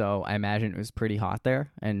June. So I imagine it was pretty hot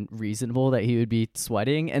there and reasonable that he would be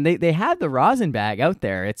sweating. And they had the rosin bag out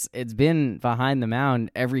there. It's been behind the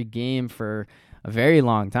mound every game for a very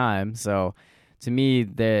long time. So to me,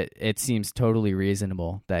 that it seems totally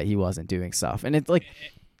reasonable that he wasn't doing stuff. And it's like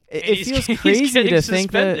it feels crazy to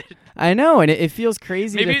think that. I know, and it feels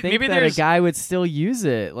crazy to think that a guy would still use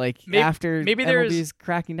it after MLB's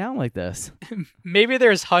cracking down like this. Maybe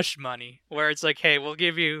there's hush money where it's like, hey, we'll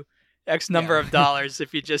give you X number of dollars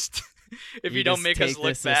if you just if you don't make us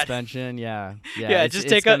look bad. Suspension, yeah. Just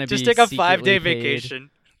take a 5-day vacation.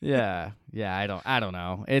 Yeah. I don't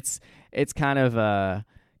know. It's kind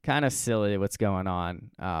of silly what's going on.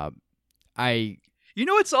 You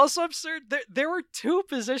know what's also absurd? There were 2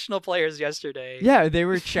 positional players yesterday. Yeah, they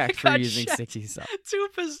were checked for using sticky stuff. 2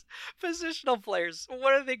 positional players.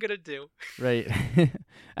 What are they going to do? Right.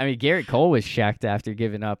 I mean, Garrett Cole was checked after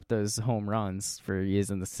giving up those home runs for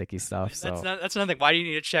using the sticky stuff. So that's another thing. Why do you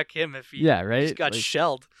need to check him if he just got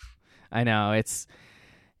shelled? I know. It's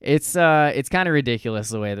kind of ridiculous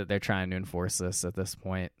the way that they're trying to enforce this at this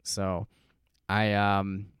point. So I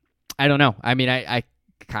don't know. I mean, I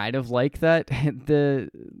kind of like that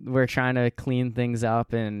we're trying to clean things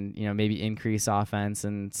up and maybe increase offense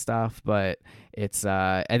and stuff, but it's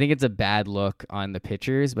I think it's a bad look on the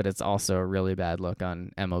pitchers, but it's also a really bad look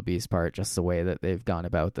on MLB's part, just the way that they've gone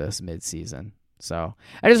about this mid-season. So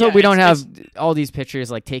I just hope we don't have all these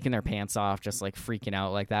pitchers like taking their pants off, just like freaking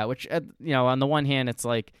out like that, which on the one hand it's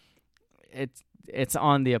like it's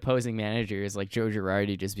on the opposing managers, like Joe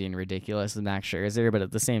Girardi just being ridiculous and Max Scherzer, but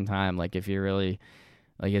at the same time, like if you're really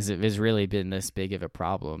if it's really been this big of a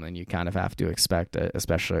problem, then you kind of have to expect,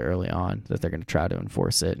 especially early on, that they're going to try to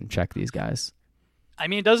enforce it and check these guys. I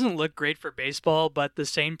mean, it doesn't look great for baseball, but at the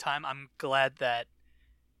same time, I'm glad that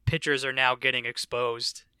pitchers are now getting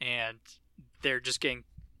exposed and they're just getting,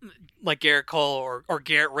 like Garrett Cole or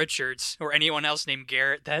Garrett Richards or anyone else named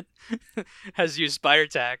Garrett that has used Spider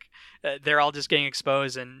Tack. They're all just getting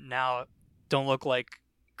exposed and now don't look like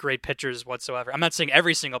great pitchers whatsoever. I'm not saying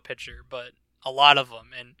every single pitcher, but a lot of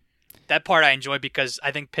them, and that part I enjoy because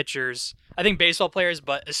I think baseball players,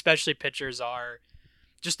 but especially pitchers, are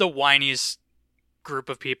just the whiniest group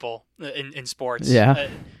of people in sports. Yeah.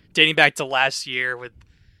 Dating back to last year with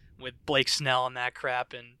Blake Snell and that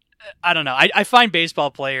crap, and I don't know. I find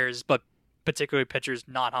baseball players, but particularly pitchers,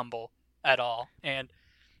 not humble at all, and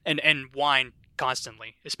whine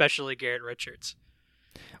constantly, especially Garrett Richards.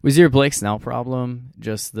 Was your Blake Snell problem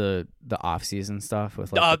just the off-season stuff with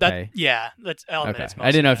the pay? Yeah, that's okay.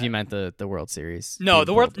 I didn't know if you meant the World Series. No,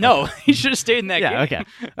 No, he should have stayed in that game. Yeah, okay.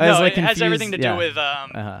 It has everything to do with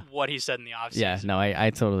what he said in the offseason. Yeah, no, I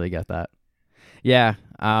totally get that. Yeah,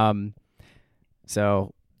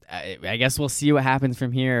 so I guess we'll see what happens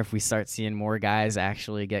from here if we start seeing more guys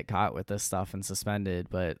actually get caught with this stuff and suspended.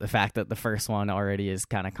 But the fact that the first one already is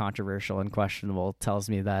kind of controversial and questionable tells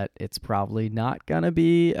me that it's probably not going to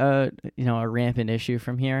be a rampant issue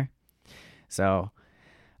from here. So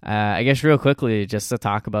I guess real quickly, just to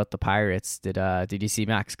talk about the Pirates, did you see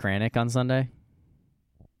Max Kranick on Sunday?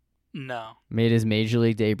 No. Made his major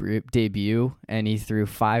league debut, and he threw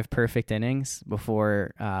 5 perfect innings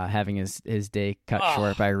before having his day cut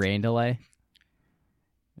short by rain delay.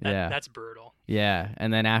 That's brutal. Yeah,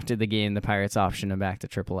 and then after the game, the Pirates optioned him back to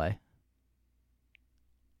AAA.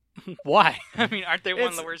 Why? I mean, aren't they one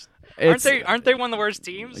of the worst? Aren't they one of the worst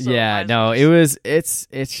teams? So yeah, no, it's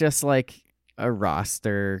just like a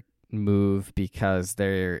roster move because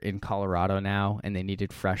they're in Colorado now and they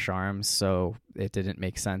needed fresh arms, so it didn't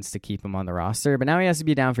make sense to keep him on the roster. But now he has to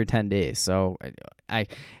be down for 10 days, so it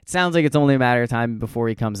sounds like it's only a matter of time before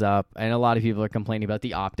he comes up. And a lot of people are complaining about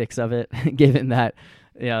the optics of it, given that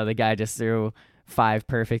the guy just threw 5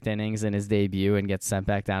 perfect innings in his debut and gets sent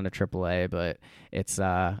back down to AAA. But it's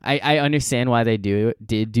I understand why they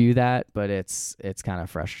did do that, but it's kind of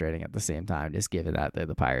frustrating at the same time, just given that they're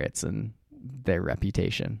the Pirates and their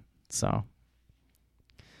reputation. So,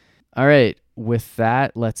 all right, with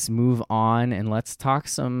that, let's move on and let's talk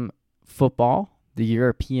some football. the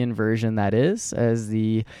European version that is, as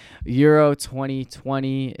the Euro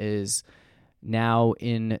 2020 is now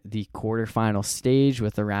in the quarterfinal stage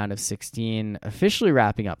with the round of 16 officially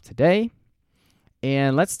wrapping up today.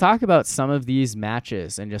 And let's talk about some of these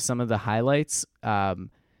matches and just some of the highlights.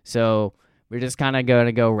 So we're just kind of going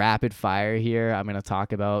to go rapid fire here. I'm going to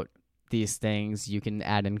talk about these things. You can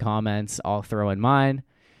add in comments. I'll throw in mine.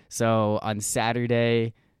 So on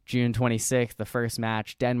Saturday, June 26th, the first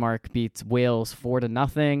match, Denmark beats Wales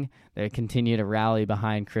 4-0. They continue to rally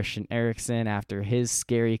behind Christian Eriksen after his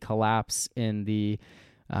scary collapse in the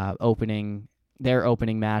opening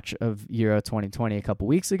match of Euro 2020 a couple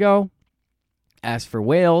weeks ago. As for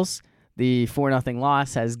Wales, the 4-0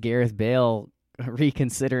 loss has Gareth Bale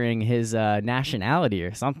reconsidering his nationality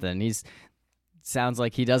or something. Sounds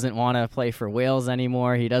like he doesn't want to play for Wales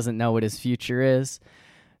anymore. He doesn't know what his future is.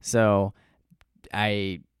 So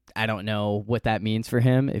I don't know what that means for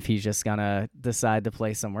him, if he's just going to decide to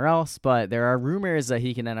play somewhere else. But there are rumors that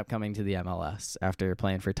he can end up coming to the MLS after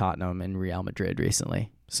playing for Tottenham and Real Madrid recently.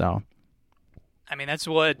 So, I mean, that's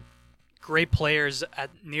what great players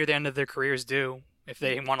near the end of their careers do. If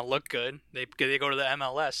they want to look good, they go to the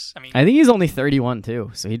MLS. I think he's only 31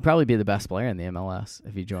 too, so he'd probably be the best player in the MLS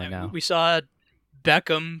if he joined now. We saw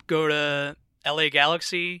Beckham go to LA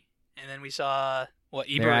Galaxy, and then we saw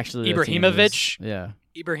Ibrahimovic. Yeah,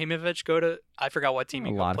 Ibrahimovic go to, I forgot what team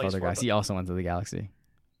he plays for. A lot of other guys. He also went to the Galaxy.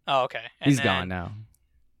 Oh, okay. He's gone now.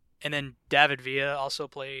 And then David Villa also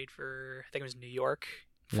played for, I think it was New York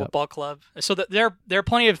Football Club. So there are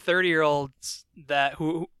plenty of 30-year-olds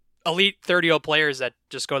who elite 30-year-old players that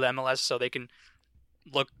just go to the MLS so they can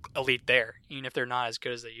look elite there, even if they're not as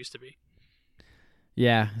good as they used to be.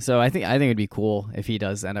 Yeah, so I think it'd be cool if he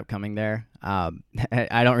does end up coming there. I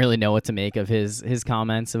don't really know what to make of his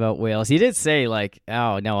comments about Wales. He did say like,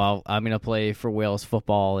 "Oh no, I'm gonna play for Wales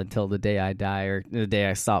football until the day I die or the day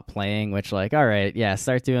I stop playing." Which, like, all right, yeah,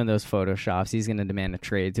 start doing those photoshops. He's gonna demand a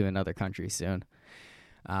trade to another country soon.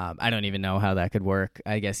 I don't even know how that could work.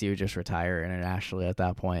 I guess he would just retire internationally at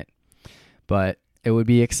that point. But it would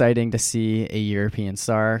be exciting to see a European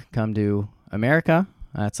star come to America.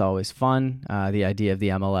 That's always fun. The idea of the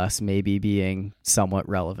MLS maybe being somewhat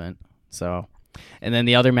relevant. So, and then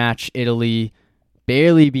the other match, Italy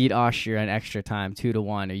barely beat Austria in extra time,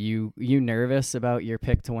 2-1. Are you nervous about your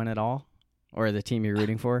pick to win it all, or the team you're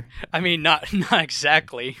rooting for? I mean, not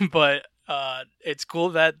exactly, but it's cool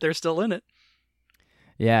that they're still in it.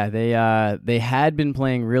 Yeah, they had been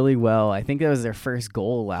playing really well. I think that was their first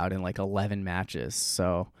goal allowed in like 11 matches.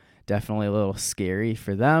 So definitely a little scary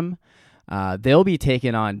for them. They'll be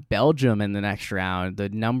taking on Belgium in the next round, the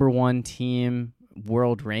number one team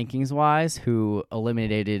world rankings wise, who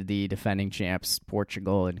eliminated the defending champs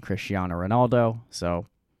Portugal and Cristiano Ronaldo. So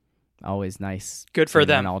always nice. Good for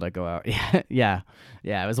them. Ronaldo go out. Yeah.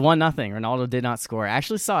 It was 1-0. Ronaldo did not score. I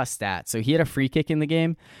actually saw a stat. So he had a free kick in the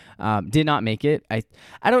game. Did not make it.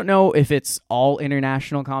 I don't know if it's all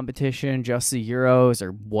international competition, just the Euros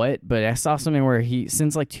or what, but I saw something where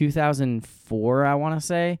since like 2004, I want to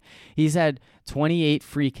say, he's had 28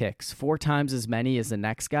 free kicks, 4 times as many as the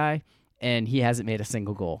next guy, and he hasn't made a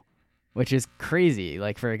single goal, which is crazy.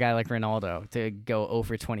 Like for a guy like Ronaldo to go 0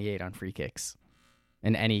 for 28 on free kicks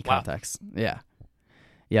in any context. Yeah.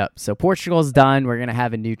 Yep. So Portugal's done. We're going to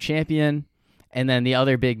have a new champion. And then the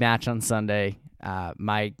other big match on Sunday,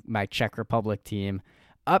 my Czech Republic team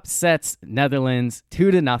upsets Netherlands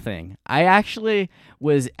 2-0. I actually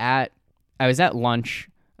was at lunch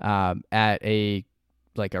at a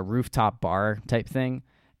rooftop bar type thing,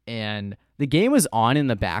 and the game was on in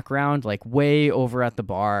the background, like way over at the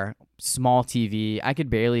bar, small TV. I could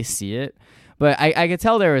barely see it, but I could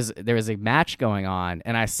tell there was a match going on,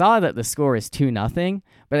 and I saw that the score is 2-0,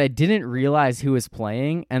 but I didn't realize who was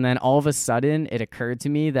playing. And then all of a sudden it occurred to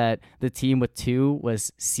me that the team with 2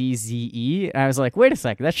 was CZE. And I was like, wait a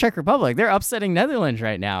second, that's Czech Republic. They're upsetting Netherlands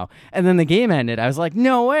right now. And then the game ended. I was like,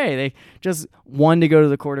 no way. They just won to go to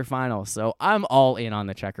the quarterfinals. So I'm all in on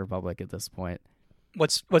the Czech Republic at this point.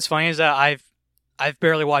 What's funny is that I've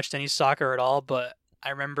barely watched any soccer at all, but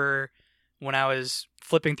I remember when I was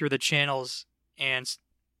flipping through the channels and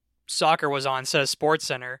soccer was on instead of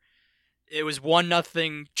SportsCenter, it was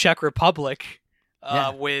 1-0 Czech Republic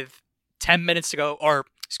with 10 minutes to go, or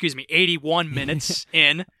 81 minutes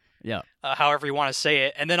in. Yeah. However you want to say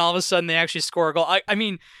it. And then all of a sudden they actually score a goal. I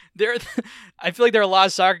mean, I feel like there are a lot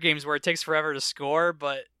of soccer games where it takes forever to score,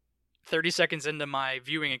 but 30 seconds into my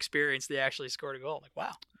viewing experience, they actually scored a goal. Like,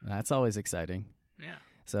 wow. That's always exciting. Yeah.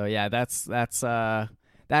 So yeah, that's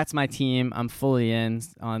my team. I'm fully in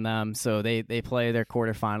on them. So they play their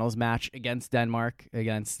quarterfinals match against Denmark,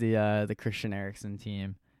 against the Christian Eriksen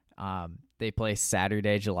team. They play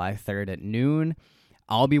Saturday, July 3rd at noon.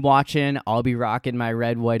 I'll be watching. I'll be rocking my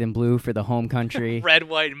red, white, and blue for the home country. Red,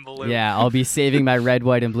 white, and blue. Yeah, I'll be saving my red,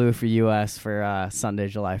 white, and blue for U.S. for Sunday,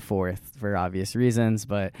 July 4th for obvious reasons.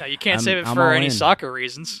 But no, you can't save it for any soccer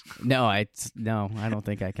reasons. No, I don't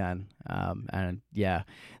think I can. And yeah,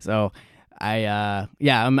 so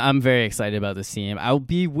I'm very excited about this team. I'll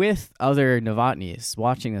be with other Novotnys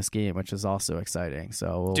watching this game, which is also exciting.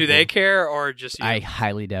 So do they care or just you? I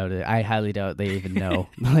highly doubt it. I highly doubt they even know.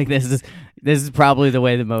 Like this is probably the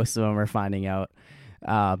way that most of them are finding out.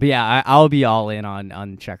 But yeah, I'll be all in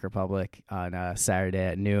on Czech Republic on Saturday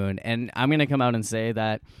at noon, and I'm gonna come out and say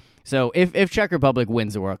that. So if Czech Republic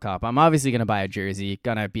wins the World Cup, I'm obviously going to buy a jersey,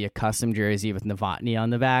 going to be a custom jersey with Novotny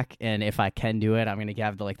on the back. And if I can do it, I'm going to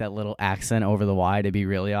have that little accent over the Y to be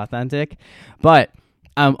really authentic. But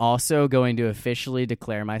I'm also going to officially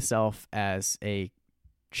declare myself as a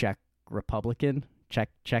Czech Republican.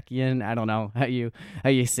 Czechian. I don't know how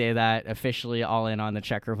you say that. Officially all in on the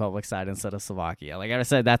Czech Republic side instead of Slovakia. Like I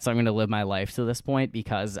said, that's how I'm going to live my life to this point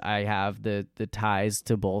because I have the ties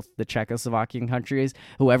to both the Czechoslovakian countries.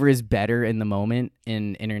 Whoever is better in the moment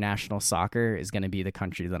in international soccer is going to be the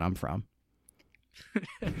country that I'm from.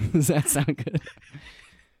 Does that sound good?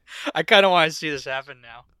 I kind of want to see this happen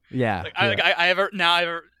now. Yeah. I have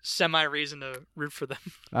a semi reason to root for them.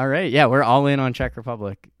 All right. Yeah, we're all in on Czech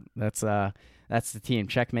Republic. That's the team.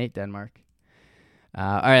 Checkmate, Denmark.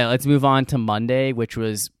 All right, let's move on to Monday, which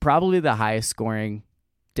was probably the highest scoring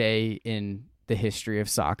day in the history of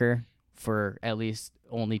soccer for at least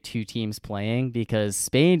only two teams playing because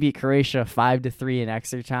Spain beat Croatia 5-3 in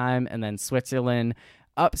extra time, and then Switzerland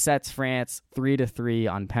upsets France 3-3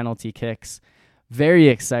 on penalty kicks. Very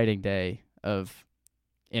exciting day of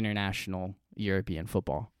international European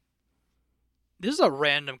football. This is a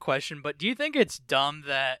random question, but do you think it's dumb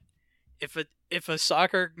that if a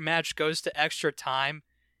soccer match goes to extra time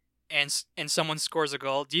and someone scores a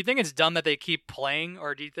goal, do you think it's dumb that they keep playing,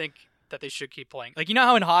 or do you think that they should keep playing? Like, you know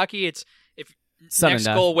how in hockey it's if sudden next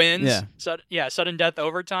death. goal wins, yeah, sudden death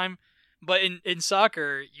overtime. But in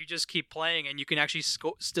soccer, you just keep playing and you can actually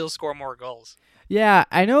still score more goals. Yeah,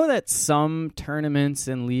 I know that some tournaments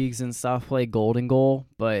and leagues and stuff play golden goal,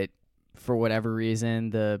 but for whatever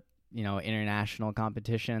reason, the international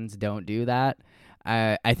competitions don't do that.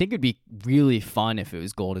 I think it'd be really fun if it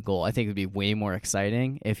was goal to goal. I think it'd be way more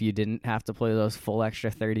exciting if you didn't have to play those full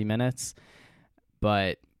extra 30 minutes.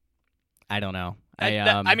 But I don't know.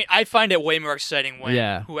 I find it way more exciting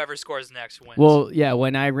when whoever scores next wins. Well, yeah,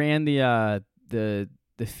 when I ran the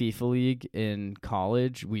FIFA league in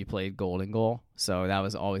college, we played golden goal. So that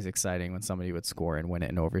was always exciting when somebody would score and win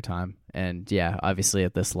it in overtime. And yeah, obviously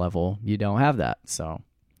at this level, you don't have that. So.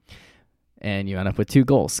 And you end up with 2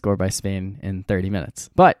 goals scored by Spain in 30 minutes.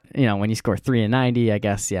 But, when you score 3 in 90, I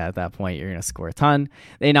guess, at that point, you're going to score a ton.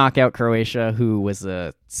 They knock out Croatia, who was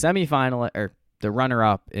the semifinal or the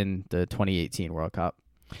runner-up in the 2018 World Cup.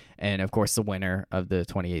 And, of course, the winner of the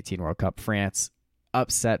 2018 World Cup, France,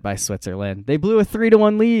 upset by Switzerland. They blew a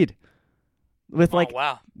 3-1 lead with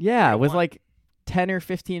wow. Yeah, with 10 or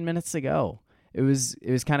 15 minutes to go. It was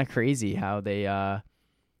kind of crazy how they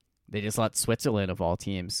just let Switzerland, of all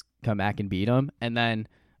teams, come back and beat them. And then,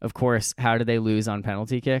 of course, how did they lose on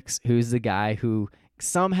penalty kicks? Who's the guy who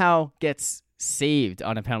somehow gets saved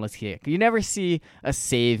on a penalty kick? You never see a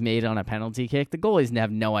save made on a penalty kick. The goalies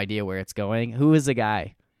have no idea where it's going. Who is the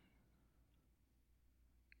guy?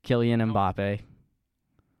 Kylian Mbappe,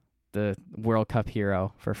 the World Cup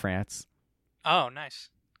hero for France. Oh,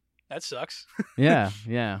 nice. That sucks. Yeah.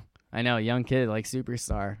 I know, young kid,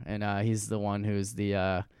 superstar. And he's the one who's the,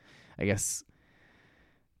 I guess...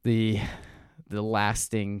 the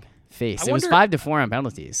lasting face. It was 5-4 on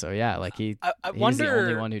penalties, so yeah, he's the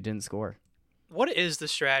only one who didn't score. What is the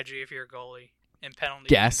strategy if you're a goalie in penalty?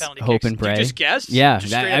 Guess, penalty hope, kicks? and pray. Do you just guess? Yeah,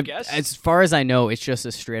 just straight up guess. As far as I know, it's just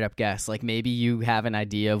a straight up guess. Maybe you have an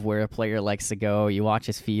idea of where a player likes to go. You watch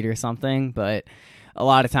his feet or something, but a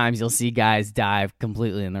lot of times you'll see guys dive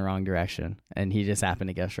completely in the wrong direction, and he just happened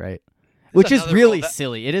to guess right. Which is really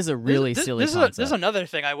silly. It is a really silly concept. This is another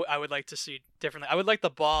thing I would like to see differently. I would like the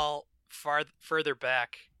ball further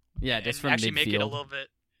back. Yeah, just from actually midfield. Make it a little bit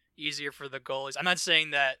easier for the goalies. I'm not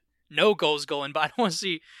saying that no goals go in, but I don't want to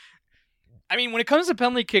see. I mean, when it comes to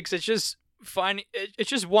penalty kicks, it's just fine. It's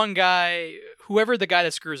just one guy, whoever the guy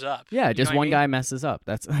that screws up. Yeah, just one guy messes up.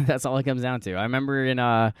 That's all it comes down to. I remember in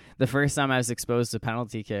the first time I was exposed to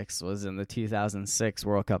penalty kicks was in the 2006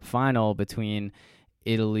 World Cup final between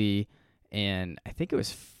Italy and I think it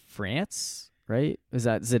was France. Right? Was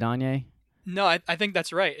that Zidane? No, I think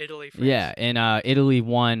that's right. Italy, France. Yeah, and Italy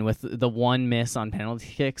won with the one miss on penalty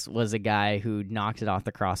kicks was a guy who knocked it off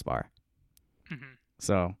the crossbar. Mhm.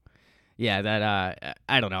 So, yeah, that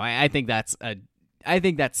I don't know. I think that's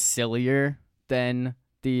sillier than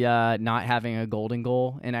the not having a golden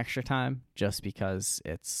goal in extra time, just because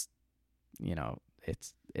it's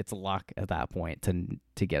luck at that point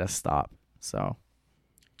to get a stop. So,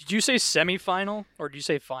 Did you say semifinal or did you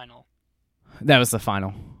say final? that was the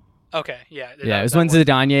final. Okay, yeah. Yeah, it was when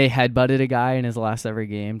Zidane headbutted a guy in his last ever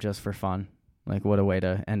game just for fun. Like, what a way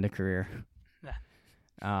to end a career.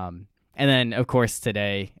 Yeah. And then, of course,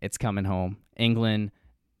 today it's coming home. England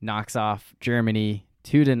knocks off Germany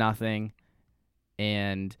 2-0,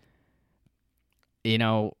 and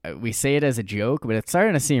we say it as a joke, but it's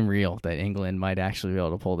starting to seem real that England might actually be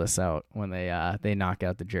able to pull this out when they knock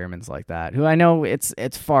out the Germans like that. Who I know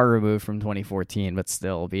it's far removed from 2014, but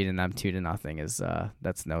still beating them 2-0 is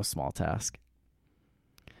that's no small task.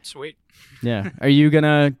 Sweet. Yeah. Are you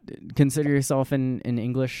gonna consider yourself an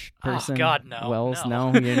English person? Oh God, no. Wells,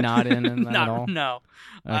 no, you're not in that at all. No.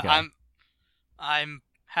 Okay. I'm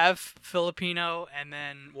half Filipino, and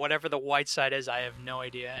then whatever the white side is, I have no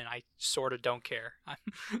idea, and I sort of don't care.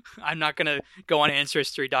 I'm not gonna go on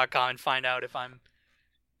Ancestry.com and find out if I'm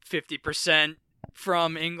 50%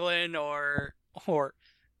 from England or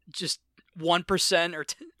just 1% or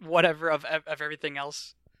whatever of everything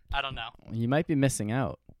else. I don't know. You might be missing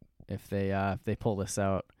out if they pull this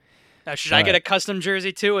out. Now, should I get a custom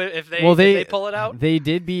jersey too if they pull it out? They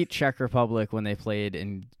did beat Czech Republic when they played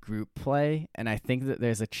in group play, and I think that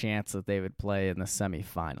there's a chance that they would play in the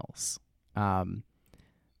semifinals.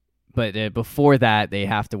 But before that, they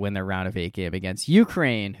have to win their round of 8 game against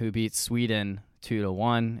Ukraine, who beat Sweden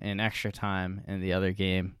 2-1 in extra time in the other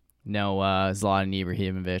game. No Zlatan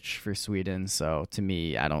Ibrahimovic for Sweden, so to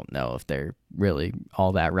me, I don't know if they're really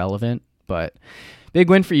all that relevant. But big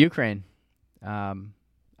win for Ukraine.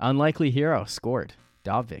 Unlikely hero scored,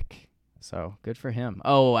 Dovvik. So good for him.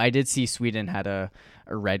 Oh, I did see Sweden had a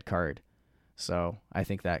red card, so I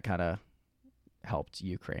think that kind of helped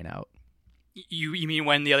Ukraine out. You mean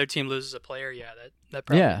when the other team loses a player? Yeah, that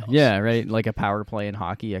probably helps. Yeah, right. Like a power play in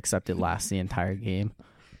hockey, except it lasts the entire game.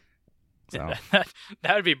 So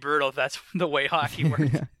that would be brutal if that's the way hockey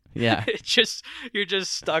works. Yeah, you're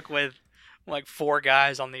just stuck with like 4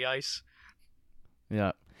 guys on the ice.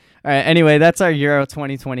 Yeah. All right. Anyway, that's our Euro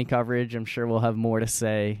 2020 coverage. I'm sure we'll have more to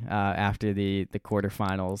say after the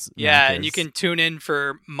quarterfinals. Yeah, and you can tune in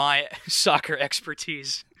for my soccer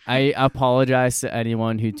expertise. I apologize to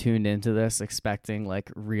anyone who tuned into this expecting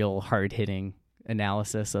like real hard-hitting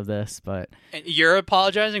analysis of this, but and you're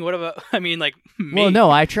apologizing. What about? I mean, like me? Well, no,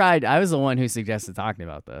 I tried. I was the one who suggested talking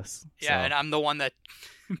about this. Yeah, so. And I'm the one that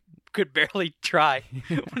could barely try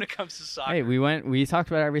when it comes to soccer. Hey, we talked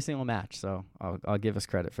about every single match, so I'll give us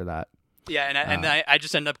credit for that. Yeah, and I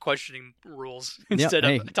just end up questioning rules instead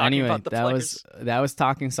of talking about the players. That was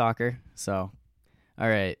talking soccer. So, all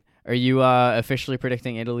right, are you officially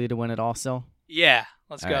predicting Italy to win it all still? Yeah,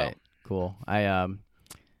 let's go. Right, cool. I'm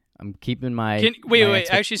keeping my. Wait.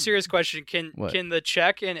 Actually, serious question. Can the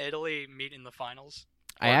Czech and Italy meet in the finals?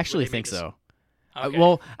 I actually think so. Okay.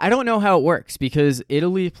 Well, I don't know how it works because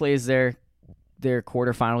Italy plays their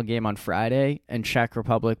quarterfinal game on Friday and Czech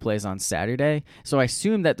Republic plays on Saturday. So I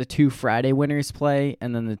assume that the 2 Friday winners play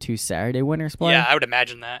and then the 2 Saturday winners play. Yeah, I would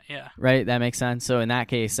imagine that. Yeah. Right? That makes sense. So in that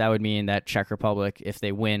case, that would mean that Czech Republic, if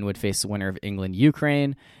they win, would face the winner of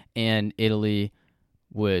England-Ukraine, and Italy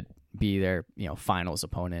would be their finals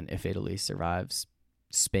opponent if Italy survives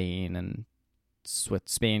Spain and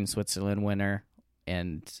Switzerland winner.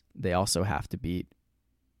 And they also have to beat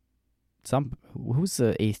who's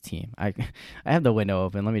the 8th team? I have the window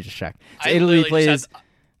open. Let me just check. So Italy plays.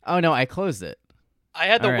 Oh no, I closed it. I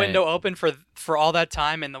had the window open for all that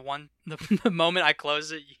time, and the moment I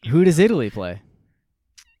closed it. Who does Italy play?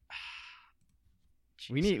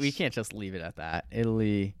 We can't just leave it at that.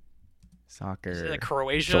 Italy soccer. Is it like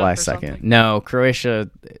Croatia? July 2nd. No,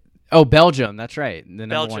 Croatia. Oh, Belgium. That's right. The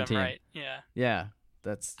number 1 team. Right? Yeah. Yeah.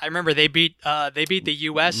 I remember they beat the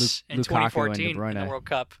U.S. in Lukaku 2014 and in the World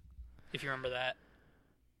Cup. If you remember that.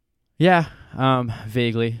 Yeah,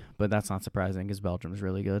 vaguely, but that's not surprising because Belgium's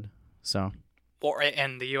really good. So.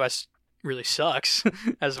 And the U.S. really sucks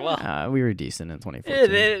as well. We were decent in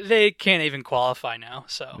 2014. They can't even qualify now.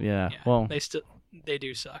 So yeah. Well, they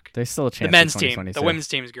do suck. There's still a chance. The men's team, the women's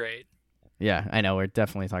team is great. Yeah, I know. We're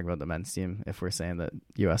definitely talking about the men's team if we're saying that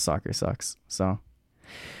U.S. soccer sucks. So.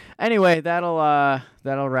 Anyway, that'll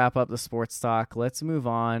wrap up the sports talk. Let's move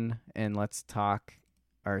on and let's talk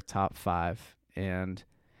our top 5. And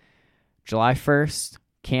July 1st,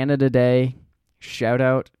 Canada Day, shout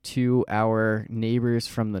out to our neighbors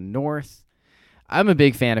from the north. I'm a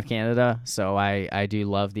big fan of Canada, so I do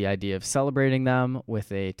love the idea of celebrating them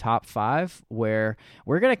with a top 5 where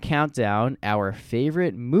we're going to count down our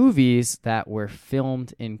favorite movies that were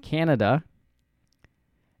filmed in Canada.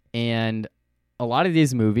 And a lot of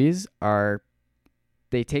these movies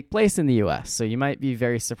they take place in the U.S., so you might be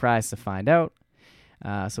very surprised to find out.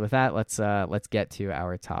 So with that, let's get to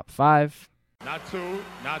our top 5. Not 2,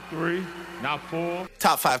 not 3, not 4.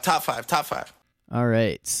 Top five. All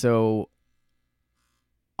right, so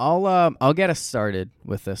I'll get us started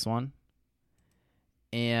with this one,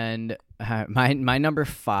 and my number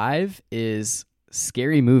 5 is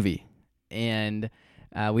Scary Movie, and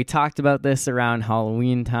we talked about this around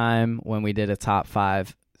Halloween time when we did a top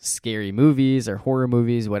 5 scary movies or horror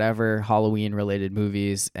movies, whatever, Halloween related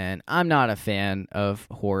movies, and I'm not a fan of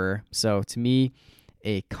horror, so to me,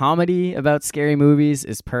 a comedy about scary movies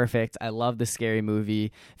is perfect. I love the Scary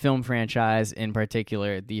Movie film franchise, in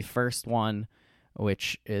particular the first one,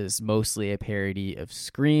 which is mostly a parody of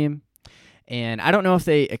Scream. And I don't know if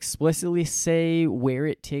they explicitly say where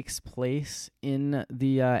it takes place in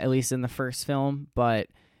the, at least in the first film, but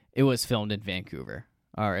it was filmed in Vancouver,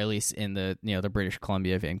 or at least in the, the British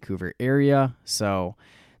Columbia, Vancouver area. So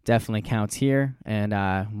definitely counts here. And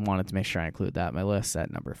I wanted to make sure I include that in my list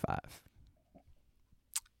at number 5.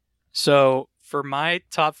 So for my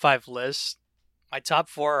top 5 list, my top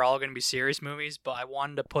 4 are all going to be serious movies, but I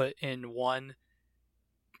wanted to put in one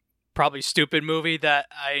probably stupid movie that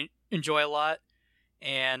I enjoy a lot.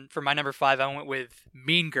 And for my number 5, I went with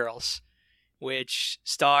Mean Girls, which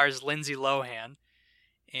stars Lindsay Lohan.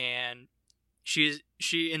 And she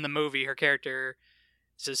in the movie, her character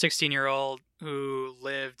is a 16-year-old who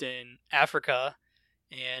lived in Africa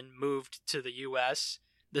and moved to the U.S.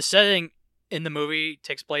 The setting in the movie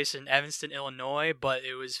takes place in Evanston, Illinois, but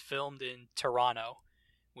it was filmed in Toronto,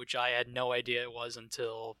 which I had no idea it was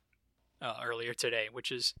until earlier today,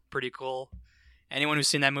 which is pretty cool. Anyone who's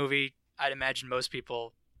seen that movie, I'd imagine most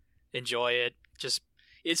people enjoy it. Just,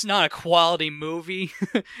 it's not a quality movie.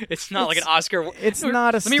 It's not like an Oscar. It's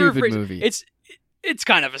not a stupid movie. It's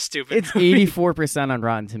kind of a stupid It's movie. 84% on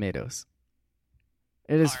Rotten Tomatoes.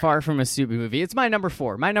 It is far from a stupid movie. It's my number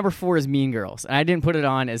 4. My number 4 is Mean Girls. And I didn't put it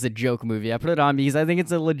on as a joke movie. I put it on because I think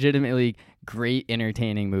it's a legitimately great,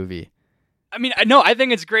 entertaining movie. I mean, I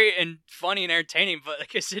think it's great and funny and entertaining, but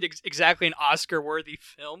like, is it exactly an Oscar-worthy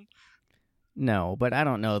film? No, but I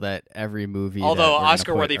don't know that every movie. Although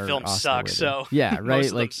Oscar-worthy films suck, so yeah, right.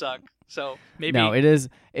 Most of them suck. So maybe no. It is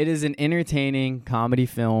an entertaining comedy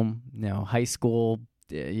film. High school.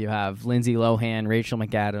 You have Lindsay Lohan, Rachel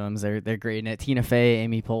McAdams. They're great in it. Tina Fey,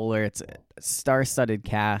 Amy Poehler. It's a star-studded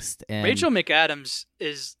cast. And Rachel McAdams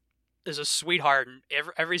is a sweetheart in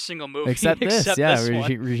every single movie except this. this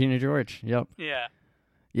one. Regina George. Yep.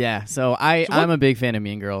 Yeah. So I'm a big fan of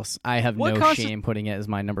Mean Girls. I have no shame putting it as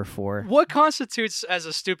my number 4. What constitutes as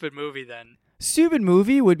a stupid movie then? Stupid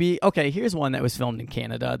movie would be, okay, here's one that was filmed in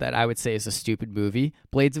Canada that I would say is a stupid movie.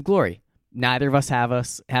 Blades of Glory. Neither of us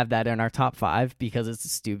have that in our top 5 because it's a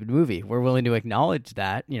stupid movie. We're willing to acknowledge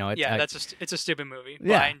that. It's a stupid movie, but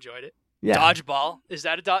yeah. I enjoyed it. Yeah. Dodgeball, is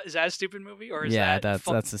that a stupid movie, or is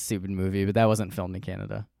that's a stupid movie, but that wasn't filmed in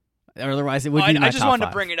Canada. Otherwise, it would be my I just top wanted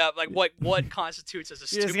 5. to bring it up. Like, what constitutes as a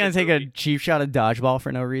stupid movie? You're just gonna take a cheap shot at Dodgeball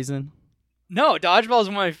for no reason? No, Dodgeball is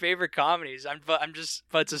one of my favorite comedies. But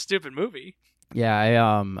it's a stupid movie.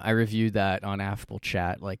 Yeah, I reviewed that on Affable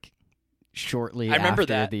Chat like shortly remember after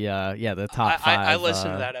that. the top 5. I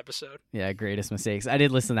listened to that episode. Yeah, greatest mistakes. I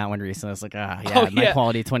did listen to that one recently. I was like, my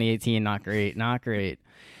quality 2018, not great.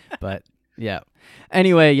 But yeah.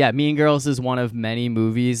 Anyway, yeah, Mean Girls is one of many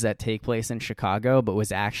movies that take place in Chicago, but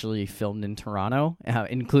was actually filmed in Toronto,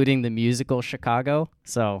 including the musical Chicago.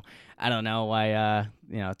 So I don't know why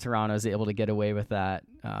Toronto's able to get away with that.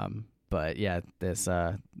 But yeah,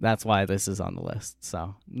 that's why this is on the list.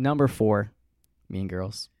 So number 4, Mean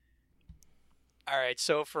Girls. All right,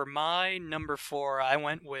 so for my number 4, I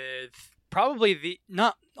went with probably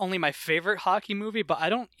not only my favorite hockey movie, but I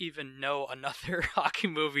don't even know another hockey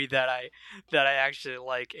movie that I actually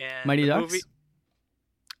like. And Mighty Ducks.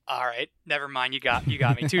 All right, never mind. You got me.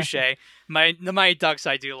 Touché. The Mighty Ducks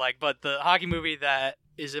I do like, but the hockey movie that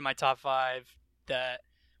is in my top 5 that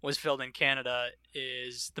was filmed in Canada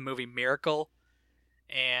is the movie Miracle,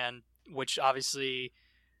 and which obviously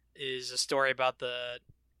is a story about the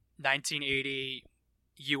 1980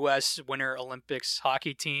 U.S. Winter Olympics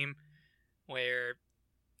hockey team, where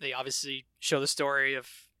they obviously show the story of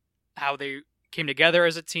how they came together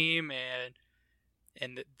as a team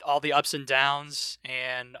and all the ups and downs,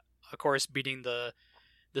 and of course beating the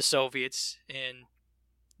Soviets in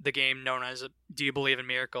the game known as Do You Believe in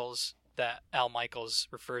Miracles that Al Michaels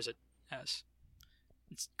refers it as.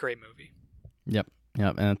 It's a great movie. Yep.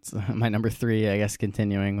 And it's my number 3, I guess,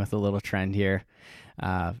 continuing with a little trend here.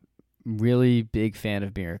 Really big fan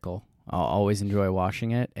of Miracle. I'll always enjoy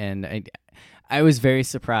watching it. And I was very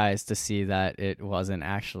surprised to see that it wasn't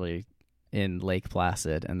actually in Lake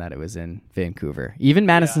Placid and that it was in Vancouver. Even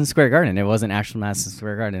Madison Square Garden. It wasn't actually Madison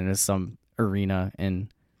Square Garden. It was some arena in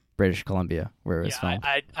British Columbia where it was filmed.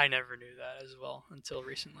 I never knew that as well until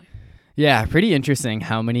recently. Yeah, pretty interesting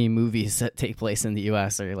how many movies that take place in the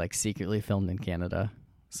U.S. are like secretly filmed in Canada.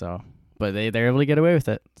 So, but they're able to get away with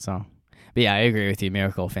it. So, but yeah, I agree with you.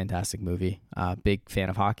 Miracle, fantastic movie. Big fan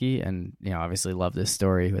of hockey, and obviously love this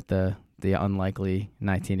story with the unlikely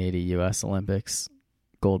 1980 U.S. Olympics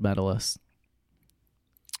gold medalist.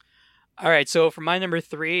 All right, so for my number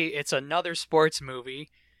 3, it's another sports movie,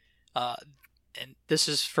 and this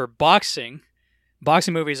is for boxing.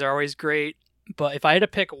 Boxing movies are always great. But if I had to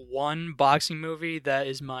pick one boxing movie that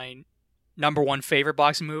is my number 1 favorite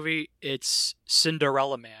boxing movie, it's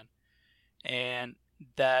Cinderella Man. And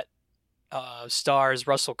that stars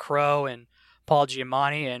Russell Crowe and Paul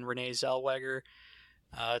Giamatti and Renee Zellweger.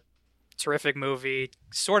 Terrific movie.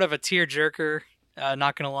 Sort of a tearjerker,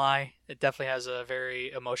 not going to lie. It definitely has a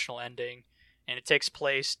very emotional ending. And it takes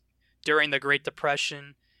place during the Great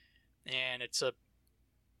Depression. And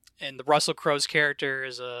and the Russell Crowe's character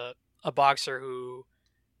is a boxer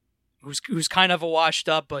who's kind of a washed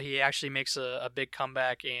up, but he actually makes a big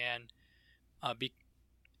comeback and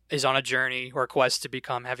is on a journey or a quest to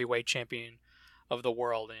become heavyweight champion of the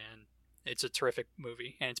world. And it's a terrific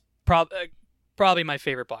movie, and it's probably my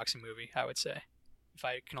favorite boxing movie, I would say, if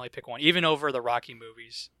I can only pick one, even over the Rocky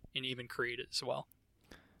movies and even Creed as well.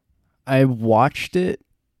 I watched it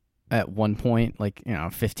at one point,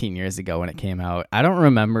 15 years ago when it came out. I don't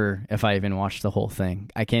remember if I even watched the whole thing.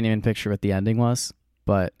 I can't even picture what the ending was,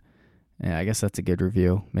 but yeah, I guess that's a good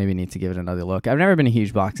review. Maybe need to give it another look. I've never been a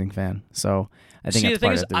huge boxing fan, so I think that's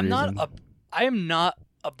part of the reason. I am not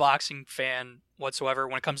a boxing fan whatsoever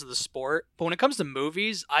when it comes to the sport, but when it comes to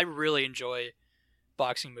movies, I really enjoy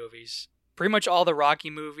boxing movies. Pretty much all the Rocky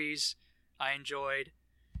movies I enjoyed,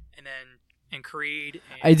 and then Creed.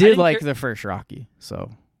 And I did like the first Rocky,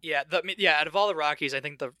 so... Yeah, out of all the Rockies, I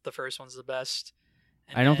think the first one's the best.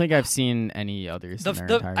 And I don't think I've seen any others.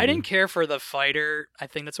 I didn't care for The Fighter. I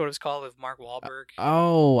think that's what it was called, with Mark Wahlberg.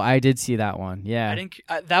 Oh, I did see that one. Yeah,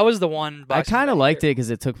 that was the one. I kind of liked it because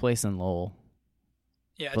it took place in Lowell.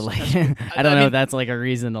 Yeah, but I don't know if that's like a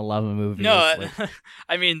reason to love a movie. No,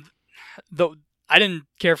 I mean, I didn't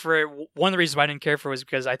care for it. One of the reasons why I didn't care for it was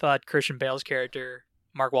because I thought Christian Bale's character,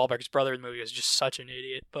 Mark Wahlberg's brother in the movie, was just such an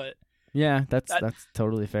idiot. But yeah, that's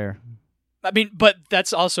totally fair. I mean, but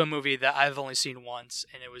that's also a movie that I've only seen once,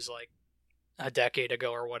 and it was like a decade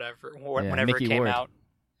ago or whatever, whenever Mickey it came Ward. out.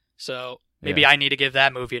 So maybe I need to give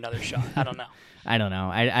that movie another shot. I don't know. I don't know.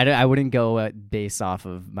 I wouldn't go based off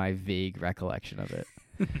of my vague recollection of it.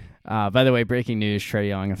 By the way, breaking news: Trae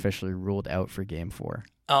Young officially ruled out for Game 4.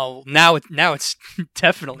 Oh, now it's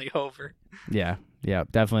definitely over. Yeah,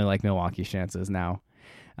 definitely like Milwaukee's chances now.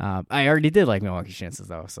 I already did like Milwaukee's chances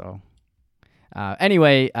though, so.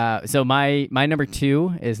 Anyway, so my number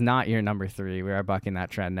 2 is not your number 3. We are bucking that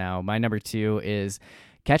trend now. My number 2 is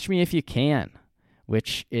Catch Me If You Can,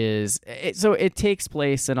 which is so it takes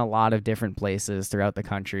place in a lot of different places throughout the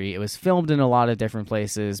country. It was filmed in a lot of different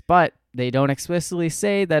places, but they don't explicitly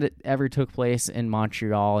say that it ever took place in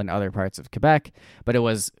Montreal and other parts of Quebec. But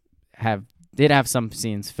it did have some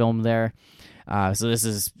scenes filmed there. So this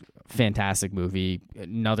is fantastic movie.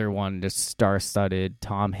 Another one just star-studded.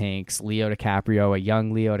 Tom Hanks, Leo DiCaprio, a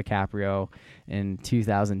young Leo DiCaprio in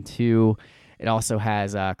 2002. It also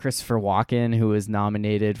has Christopher Walken, who was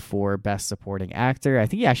nominated for Best Supporting Actor. I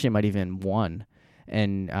think he actually might even won.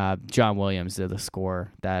 And John Williams did the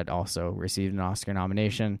score that also received an Oscar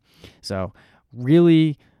nomination. So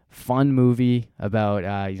really fun movie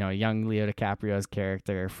about young Leo DiCaprio's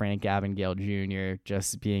character, Frank Abagnale Jr.,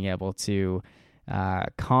 just being able to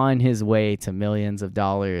con his way to millions of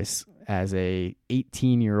dollars as a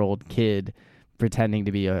 18-year-old kid, pretending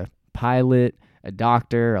to be a pilot, a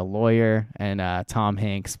doctor, a lawyer, and Tom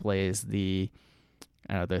Hanks plays this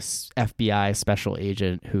FBI special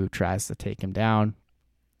agent who tries to take him down.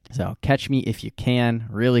 So Catch Me If You Can,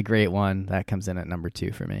 really great one. That comes in at number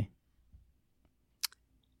 2 for me.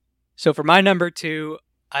 So for my number 2,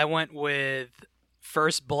 I went with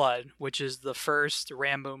First Blood, which is the first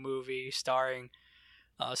Rambo movie starring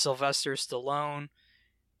Sylvester Stallone.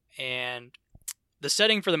 And the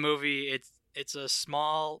setting for the movie, it's a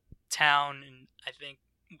small town, and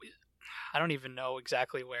I don't even know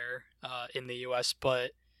exactly where in the U.S.,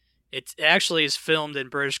 but It actually is filmed in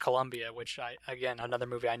British Columbia, which another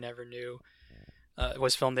movie I never knew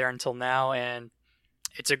was filmed there until now, and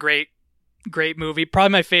it's a great movie. Probably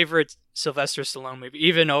my favorite Sylvester Stallone movie,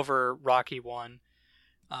 even over Rocky 1.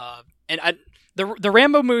 The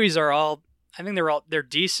Rambo movies are all, I think they're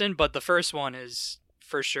decent, but the first one is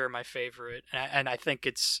for sure my favorite, and I think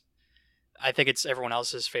it's everyone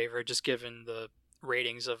else's favorite, just given the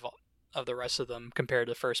ratings of the rest of them compared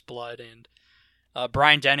to First Blood. And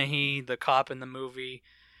Brian Dennehy, the cop in the movie,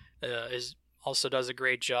 also does a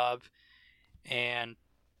great job, and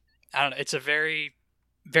I don't know, it's a very,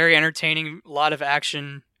 very entertaining, a lot of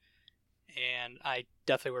action, and I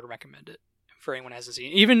definitely would recommend it for anyone who hasn't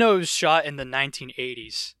seen it. Even though it was shot in the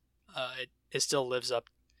 1980s, it still lives up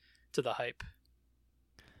to the hype.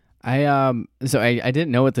 I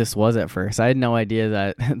didn't know what this was at first. I had no idea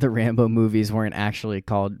that the Rambo movies weren't actually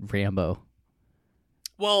called Rambo.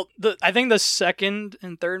 Well, I think the second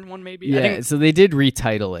and third one maybe. Yeah, so they did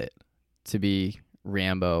retitle it to be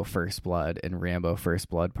Rambo First Blood and Rambo First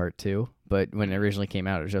Blood Part 2, but when it originally came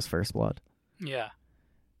out, it was just First Blood. Yeah.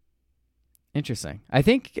 Interesting. I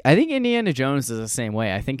think Indiana Jones is the same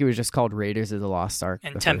way. I think it was just called Raiders of the Lost Ark.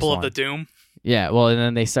 And Temple of the Doom. Yeah, well, and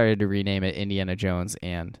then they started to rename it Indiana Jones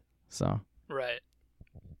so. Right.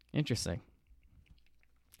 Interesting.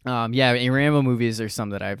 Rambo movies are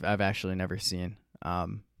some that I've actually never seen.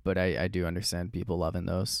 But I do understand people loving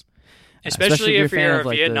those. Especially if you're a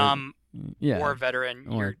Vietnam War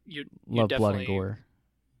veteran, you love definitely... blood and gore.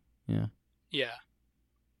 Yeah. Yeah.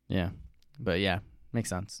 Yeah. But yeah, makes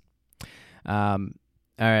sense. All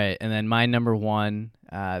right, and then my number one,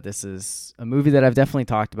 this is a movie that I've definitely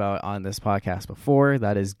talked about on this podcast before.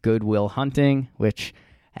 That is Good Will Hunting, which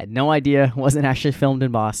I had no idea wasn't actually filmed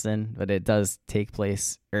in Boston, but it does take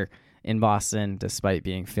place in Boston despite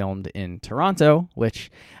being filmed in Toronto, which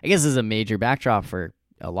I guess is a major backdrop for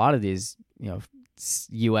a lot of these,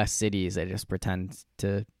 U.S. cities that just pretend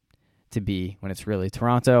to be when it's really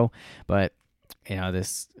Toronto. But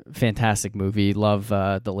this fantastic movie. Love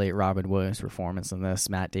the late Robin Williams performance in this.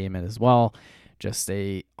 Matt Damon as well. Just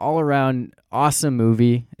a all-around awesome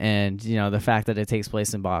movie. And, the fact that it takes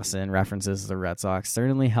place in Boston, references the Red Sox,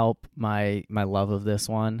 certainly help my love of this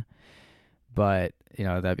one. But,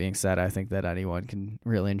 that being said, I think that anyone can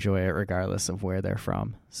really enjoy it regardless of where they're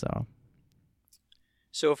from. So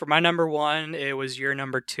for my number one, it was your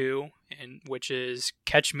number two, which is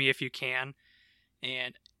Catch Me If You Can.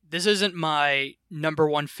 And this isn't my number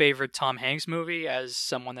one favorite Tom Hanks movie as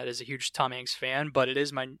someone that is a huge Tom Hanks fan, but it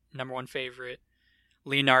is my number one favorite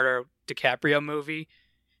Leonardo DiCaprio movie.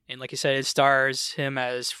 And like you said, it stars him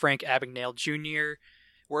as Frank Abagnale Jr.,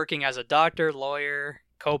 working as a doctor, lawyer,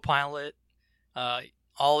 co-pilot,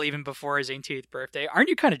 all even before his 18th birthday. Aren't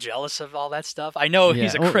you kind of jealous of all that stuff? I know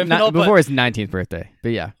he's a criminal, before his 19th birthday,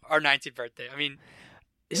 but yeah. Or 19th birthday. I mean,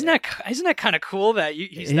 isn't that kind of cool that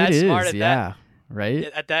he's that smart at that? Right?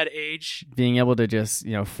 At that age. Being able to just,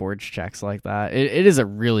 forge checks like that. It is a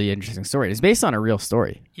really interesting story. It's based on a real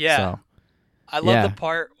story. Yeah. So, I love the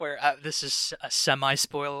part where, this is a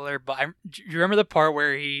semi-spoiler, but do you remember the part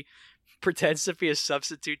where he pretends to be a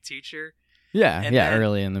substitute teacher? Yeah,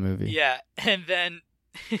 early in the movie. Yeah, and then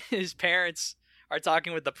his parents are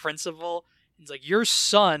talking with the principal. He's like, your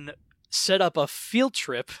son set up a field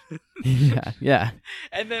trip. Yeah.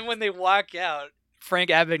 And then when they walk out, Frank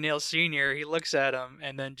Abagnale Sr., he looks at him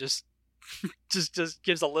and then just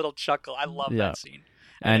gives a little chuckle. I love that scene.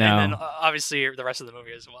 I know. And then obviously the rest of the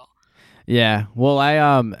movie as well. Yeah. Well, I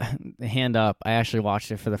hand up, I actually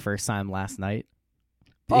watched it for the first time last night.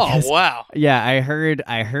 Oh, wow. Yeah, I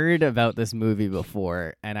heard about this movie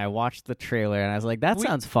before, and I watched the trailer, and I was like, that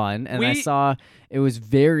sounds fun. And I saw it was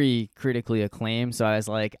very critically acclaimed, so I was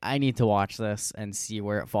like, I need to watch this and see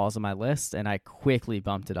where it falls on my list, and I quickly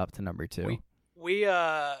bumped it up to number 2. We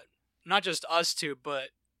not just us two,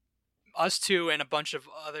 but us two and a bunch of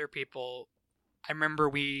other people, I remember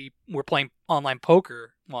we were playing online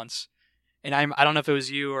poker once, and I don't know if it was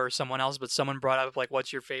you or someone else, but someone brought up, like,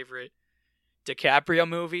 what's your favorite DiCaprio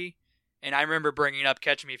movie? And I remember bringing up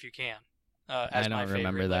Catch Me If You Can as my favorite. I don't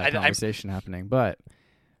remember that conversation happening, but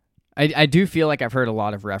I do feel like I've heard a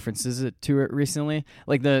lot of references to it recently,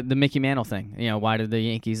 like the Mickey Mantle thing. Why do the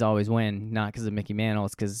Yankees always win? Not because of Mickey Mantle,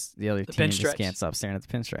 it's because the other team just can't stop staring at the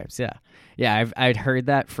pinstripes. Yeah. I'd heard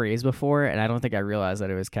that phrase before, and I don't think I realized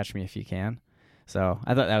that it was Catch Me If You Can. So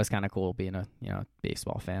I thought that was kind of cool, being a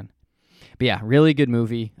baseball fan. But yeah, really good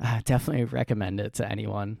movie. Definitely recommend it to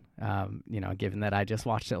anyone. Given that I just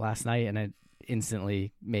watched it last night and it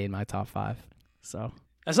instantly made my top 5. So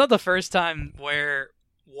that's not the first time where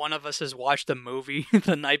one of us has watched a movie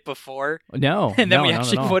the night before, No, and then no, we not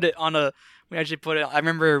actually at all. put it on a. We actually put it. I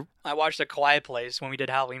remember I watched A Quiet Place when we did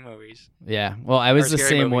Halloween movies. Yeah, well, I was Or the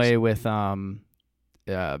scary same movies. way with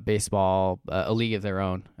baseball, A League of Their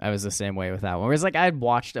Own. I was the same way with that one. Whereas like I'd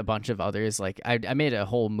watched a bunch of others. Like I made a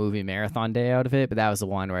whole movie marathon day out of it, but that was the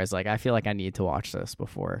one where I was like, I feel like I need to watch this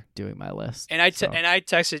before doing my list. And I So,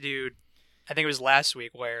 texted you, I think it was last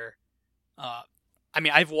week, where, I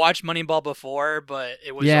mean, I've watched Moneyball before, but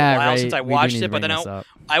it was a while since I we do watched need to it. But bring then this up.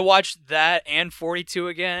 I watched that and 42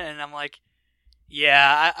 again, and I'm like,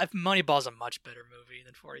 yeah, Moneyball's a much better movie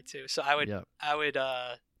than 42. So Yep.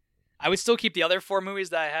 I would still keep the other 4 movies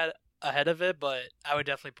that I had ahead of it, but I would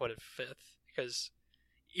definitely put it 5th, because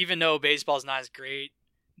even though baseball's not as great,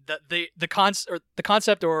 the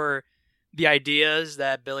concept or the ideas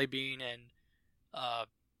that Billy Bean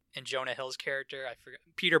and Jonah Hill's character, I forget,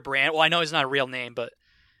 Peter Brandt. Well, I know it's not a real name, but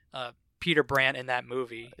Peter Brandt in that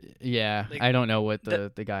movie. Yeah, Like, I don't know what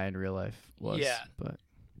the guy in real life was. Yeah.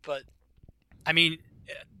 But I mean,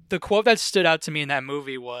 the quote that stood out to me in that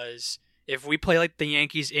movie was, if we play like the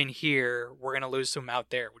Yankees in here, we're going to lose to them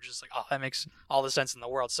out there, which is like, oh, that makes all the sense in the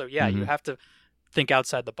world. So, yeah, you Mhm. have to think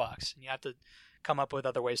outside the box, and you have to come up with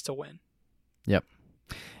other ways to win. Yep.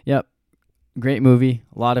 Great movie.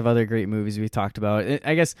 A lot of other great movies we talked about.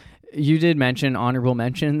 I guess you did mention honorable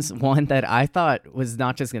mentions. One that I thought was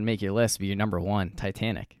not just going to make your list, but your number one,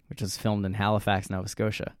 Titanic, which was filmed in Halifax, Nova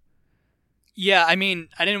Scotia. Yeah, I mean,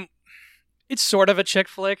 it's sort of a chick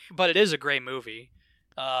flick, but it is a great movie.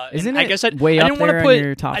 Isn't I it guess I way I up didn't want there to in put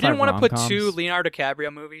your top I didn't 5 want to put rom-coms? 2 Leonardo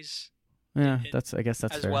DiCaprio movies Yeah, I guess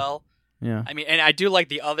that's as fair. well. Yeah. I mean, and I do like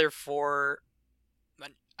the other 4.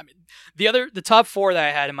 I mean, the top 4 that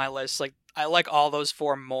I had in my list, like, I like all those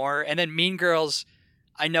 4 more. And then Mean Girls,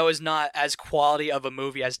 I know is not as quality of a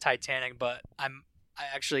movie as Titanic, but I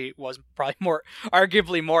actually was probably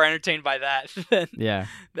arguably more entertained by that Yeah.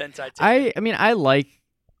 than Titanic. I mean,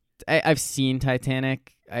 I've seen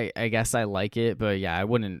Titanic. I guess I like it, but yeah, I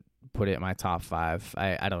wouldn't put it in my top 5.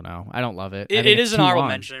 I don't know. I don't love it. I think It it's is an too honorable long.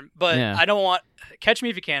 mention, but Yeah. I don't want Catch Me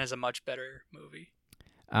If You Can is a much better movie.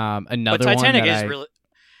 Another But Titanic one that is really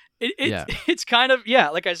Yeah. it's kind of,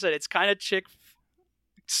 like I said, it's kind of It's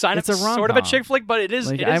a sort of a rom-com. chick flick, but it is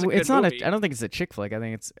Like, it is a good it's not movie. I don't think it's a chick flick. I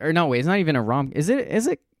think it's no wait. It's not even a rom. Is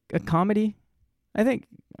it a comedy? I think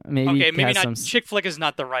maybe. Okay, maybe has not. some Chick flick is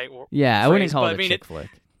not the right word. Yeah, I wouldn't phrase, call but it I a mean, chick flick.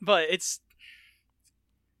 But it's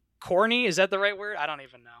corny. Is that the right word? I don't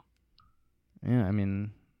even know. Yeah, I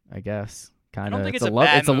mean, I guess kind of. don't think it's a a love.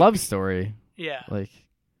 bad It's a love movie. story. Yeah. Like,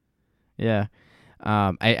 yeah.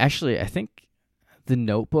 I think The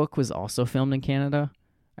Notebook was also filmed in Canada.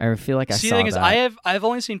 I feel like I See, saw the thing is, that. I've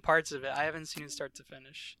only seen parts of it. I haven't seen it start to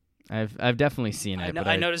finish. I've definitely seen it. but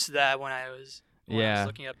I noticed that when I was Yeah.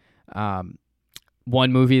 looking up.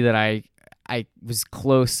 One movie that I was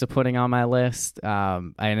close to putting on my list. I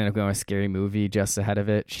ended up going with Scary Movie just ahead of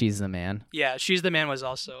it. She's the Man. Yeah, She's the Man was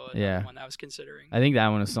also another Yeah. one I was considering. I think that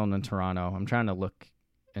one was filmed in Toronto. I'm trying to look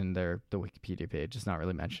in the Wikipedia page. It's not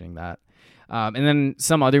really mentioning that. And then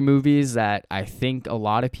some other movies that I think a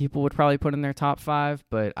lot of people would probably put in their top 5,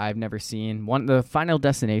 but I've never seen. The Final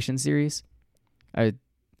Destination series. I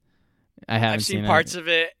haven't I've seen it. parts of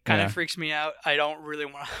it. Kind Yeah. of freaks me out. I don't really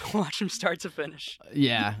want to watch them start to finish.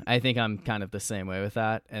 Yeah, I think I'm kind of the same way with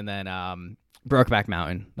that. And then Brokeback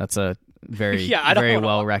Mountain. That's a very Yeah, I don't very wanna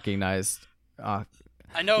well watch- recognized. I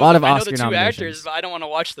know. Lot of I know Oscar the two nominations. actors, but I don't want to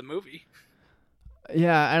watch the movie.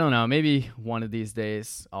 Yeah, I don't know. Maybe one of these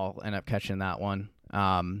days I'll end up catching that one.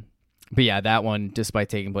 But yeah, that one, despite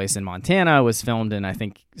taking place in Montana, was filmed in, I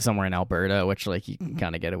think, somewhere in Alberta, which, like, you can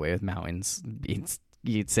kind of get away with mountains.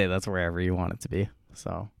 You'd say that's wherever you want it to be.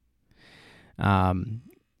 So,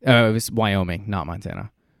 it was Wyoming, not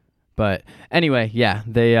Montana. But anyway, yeah,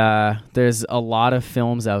 there's a lot of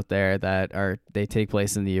films out there that they take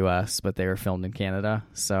place in the U.S., but they were filmed in Canada.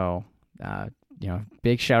 So,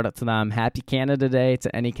 big shout out to them. Happy Canada Day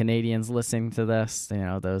to any Canadians listening to this.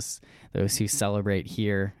 Those who celebrate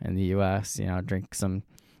here in the U.S. Drink some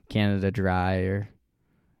Canada Dry or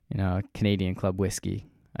Canadian Club whiskey.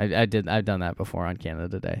 I've done that before on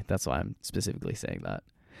Canada Day. That's why I'm specifically saying that.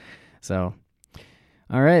 So,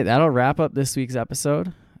 all right, that'll wrap up this week's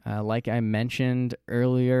episode. Like I mentioned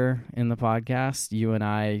earlier in the podcast, you and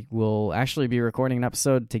I will actually be recording an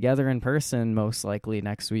episode together in person, most likely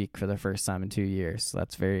next week for the first time in 2 years. So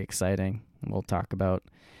that's very exciting. We'll talk about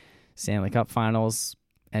Stanley Cup Finals,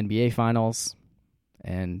 NBA Finals,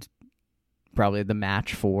 and probably the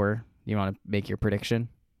match 4. You want to make your prediction?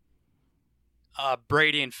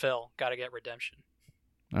 Brady and Phil got to get redemption.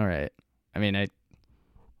 All right. I mean,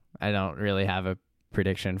 I don't really have a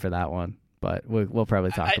prediction for that one, but we'll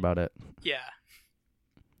probably talk about it. Yeah.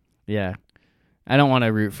 Yeah. I don't want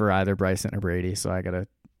to root for either Bryson or Brady, so I got to,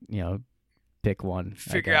 pick one.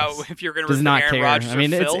 Figure out if you're going to root root for for Aaron care. Rodgers I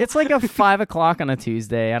mean, or Phil. it's like a 5 o'clock on a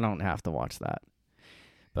Tuesday. I don't have to watch that.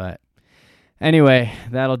 But anyway,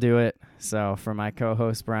 that'll do it. So for my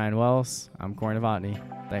co-host, Brian Wells, I'm Corey Novotny.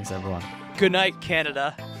 Thanks, everyone. Good night,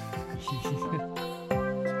 Canada.